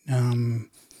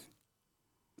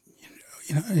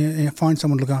 Find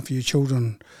someone to look after your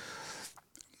children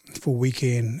for a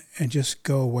weekend and just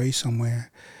go away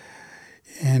somewhere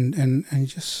and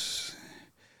just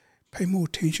pay more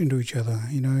attention to each other.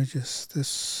 Just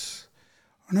this.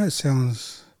 I know it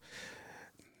sounds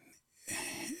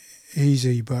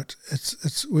easy, but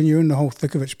it's when you're in the whole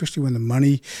thick of it, especially when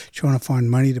trying to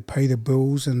find money to pay the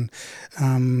bills and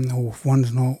or if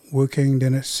one's not working,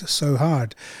 then it's just so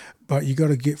hard. But you got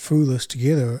to get through this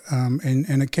together,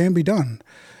 and it can be done.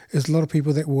 There's a lot of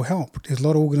people that will help. There's a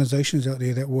lot of organisations out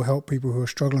there that will help people who are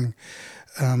struggling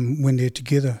when they're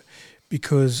together,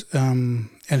 because and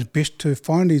it's best to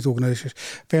find these organisations.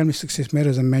 Family Success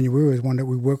Matters and Manuera is one that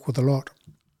we work with a lot,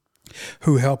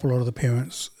 who help a lot of the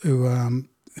parents who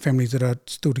families that are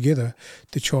still together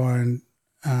to try and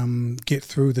get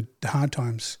through the hard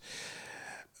times.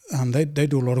 They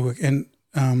do a lot of work, and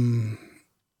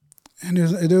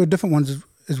there are different ones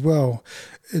as well.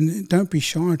 And don't be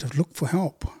shy to look for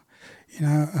help,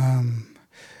 And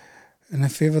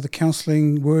if ever the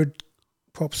counselling word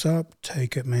pops up,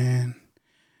 take it, man.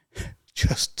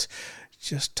 Just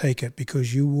take it,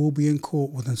 because you will be in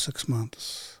court within 6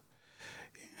 months.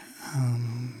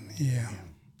 Yeah.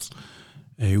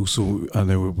 Hey, also, I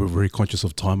know we're very conscious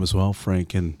of time as well,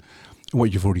 Frank, and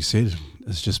what you've already said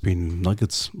has just been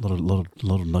nuggets, a lot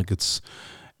of nuggets,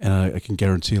 and I can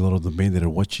guarantee a lot of the men that are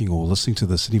watching or listening to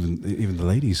this, and even the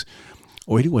ladies,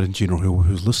 or anyone in general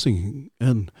who's listening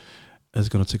in, is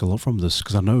going to take a lot from this,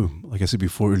 because I know, like I said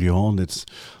before earlier on, there's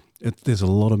a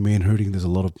lot of men hurting. There's a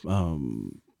lot of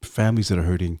families that are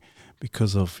hurting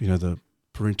because of the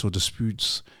parental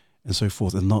disputes and so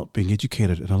forth, and not being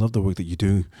educated. And I love the work that you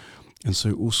do. And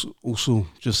so also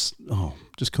just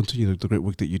continue the great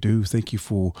work that you do. Thank you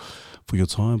for your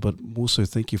time, but also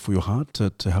thank you for your heart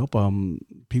to help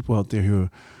people out there who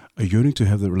are yearning to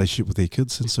have that relationship with their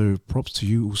kids. And so props to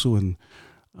you also, and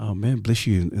man, bless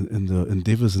you in the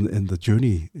endeavors and the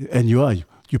journey. And you're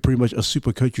pretty much a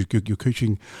super coach. You're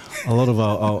coaching a lot of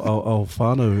our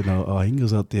whānau and our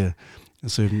hingers out there.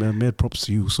 And so mad props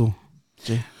to you also,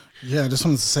 Jay. Yeah, I just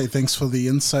wanted to say thanks for the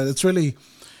insight. It's really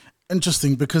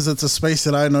interesting because it's a space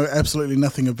that I know absolutely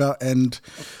nothing about, and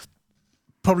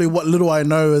probably what little I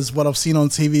know is what I've seen on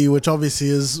TV, which obviously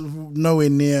is nowhere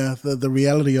near the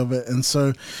reality of it. And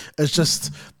so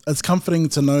it's comforting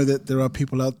to know that there are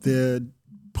people out there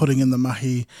putting in the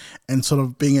mahi and sort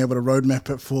of being able to roadmap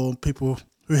it for people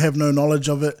who have no knowledge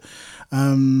of it,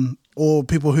 or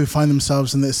people who find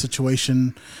themselves in that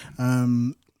situation,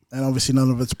 and obviously none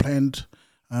of it's planned.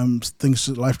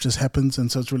 Life just happens,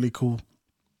 and so it's really cool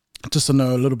just to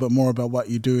know a little bit more about what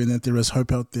you do and that there is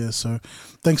hope out there. So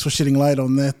thanks for shedding light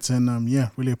on that, and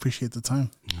really appreciate the time.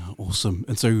 Awesome.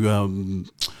 And so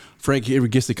Frank, every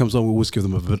guest that comes on, we always give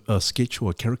them a sketch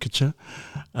or a caricature,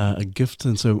 a gift.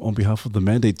 And so on behalf of the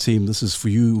Mandate team, this is for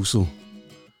you also.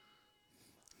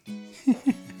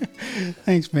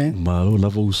 Thanks, man. Maro,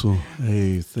 love also.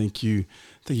 Hey, thank you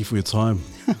for your time.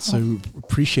 So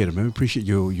appreciate it, man. Appreciate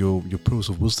your pearls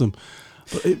of wisdom.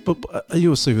 But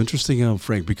you were so interesting,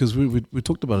 Frank, because we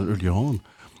talked about it earlier on,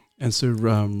 and so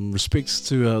respects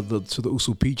to the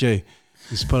Usul PJ.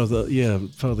 He's part of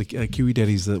the Kiwi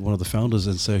Daddies, one of the founders,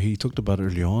 and so he talked about it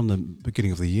earlier on, the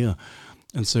beginning of the year.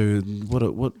 And so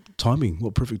what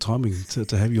perfect timing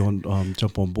to have you on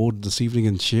jump on board this evening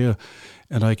and share.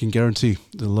 And I can guarantee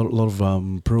a lot of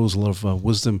pearls, a lot of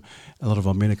wisdom. A lot of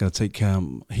our men are going to take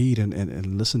heed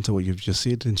and listen to what you've just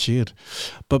said and shared.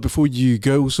 But before you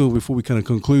go, so before we kind of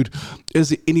conclude, is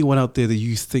there anyone out there that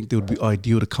you think that would be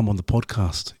ideal to come on the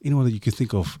podcast? Anyone that you can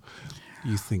think of?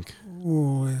 You think?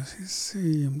 Oh, let's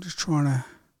see. I'm just trying to.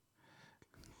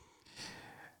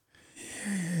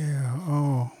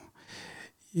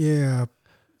 Yeah.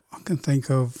 I can think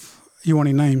of. You want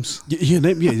any names?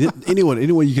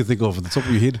 Anyone you can think of at the top of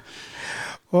your head.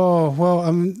 Oh,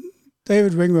 well,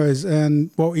 David Ringrose, and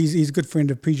he's a good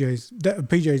friend of PJ's.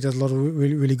 PJ does a lot of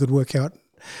really, really good work out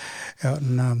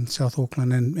in South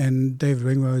Auckland, and David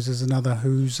Ringrose is another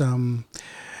who's a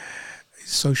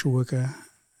social worker,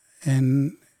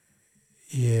 and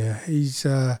he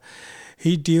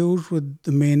deals with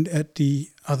the men at the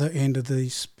other end of the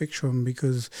spectrum,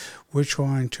 because we're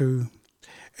trying to.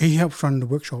 He helps run the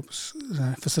workshops,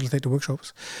 facilitate the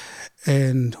workshops,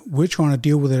 and we're trying to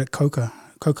deal with it at coca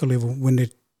level when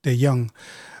they're young.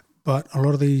 But a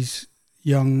lot of these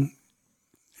young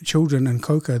children in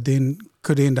coca then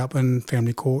could end up in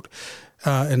family court,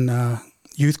 in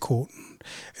youth court,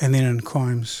 and then in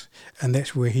crimes, and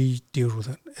that's where he deals with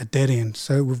it at that end.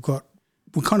 So we kind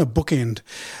of bookend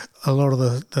a lot of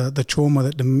the trauma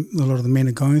that a lot of the men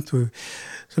are going through.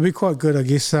 So it'd be quite good, I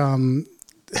guess.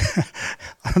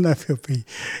 I don't know if he'll be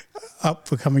up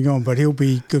for coming on, but he'll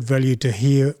be good value to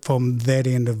hear from that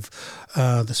end of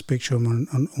the spectrum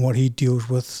on what he deals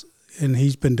with, and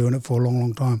he's been doing it for a long,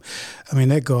 long time. I mean,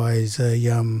 that guy is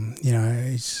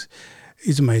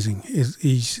he's amazing.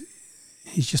 He's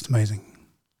just amazing.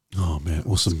 Oh man,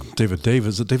 awesome, David.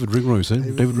 Is it David Ringrose? Eh?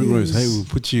 David Ringrose. Hey, we'll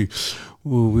put you.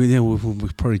 We'll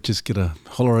probably just get a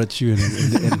holler at you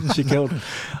and check out.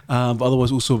 But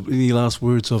otherwise, also any last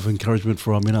words of encouragement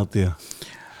for our men out there?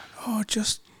 Oh,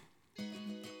 just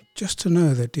to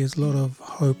know that there's a lot of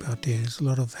hope out there. There's a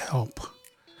lot of help.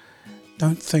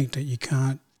 Don't think that you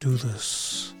can't do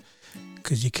this,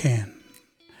 because you can.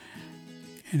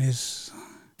 And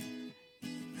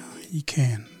you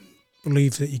can.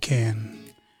 Believe that you can.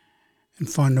 And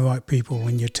find the right people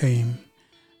in your team,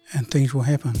 and things will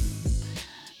happen.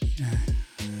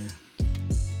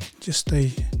 Just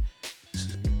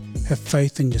have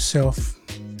faith in yourself,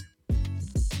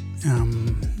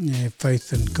 have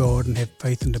faith in God, and have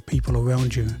faith in the people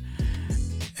around you,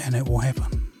 and it will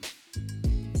happen.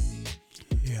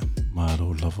 Yeah.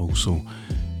 Maro, love also.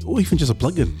 Or even just a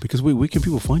plug-in, because where can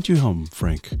people find you,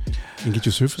 Frank, and get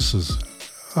your services?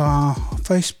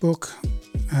 Facebook.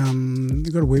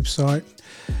 They've got a website,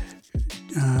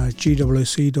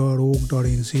 gwc.org.nz.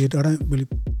 I don't really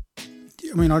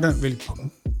I mean, I don't really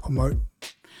promote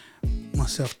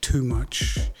myself too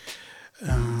much.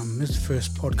 This is the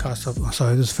first podcast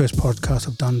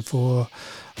I've done for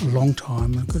a long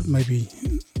time. I've got maybe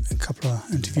a couple of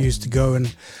interviews to go,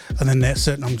 and then that's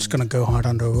it. I'm just going to go hide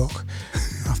under a rock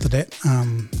after that.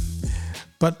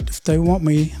 But if they want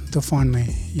me, they'll find me,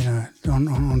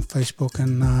 on Facebook,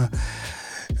 and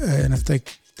if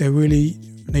they really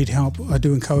need help, I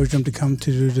do encourage them to come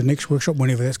to the next workshop,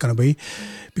 whenever that's going to be,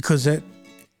 because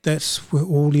that's where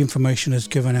all the information is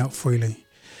given out freely.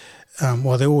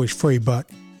 Well, they're always free, but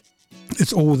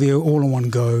it's all there, all in one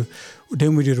go.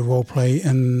 Then we do the role play,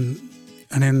 and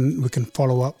then we can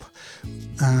follow up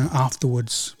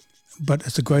afterwards. But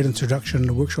it's a great introduction.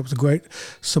 The workshop's a great,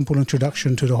 simple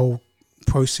introduction to the whole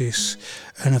process.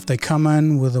 And if they come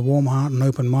in with a warm heart and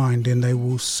open mind, then they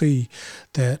will see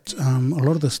that a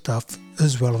lot of the stuff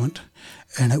is relevant,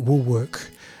 and it will work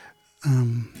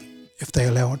if they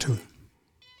allow it to.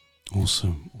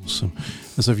 Awesome.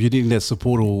 And so if you're needing that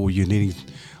support, or you're needing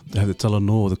to have the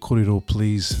talanoa or the korero,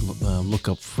 please look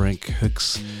up Frank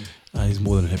Hicks. He's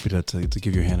more than happy to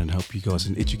give you a hand and help you guys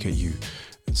and educate you.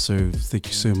 And so thank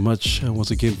you so much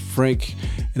once again, Frank.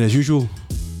 And as usual,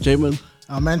 Jamin,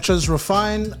 our mantras: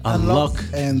 refine, unlock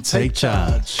and take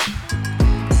charge.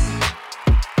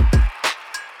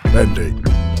 Band-Aid.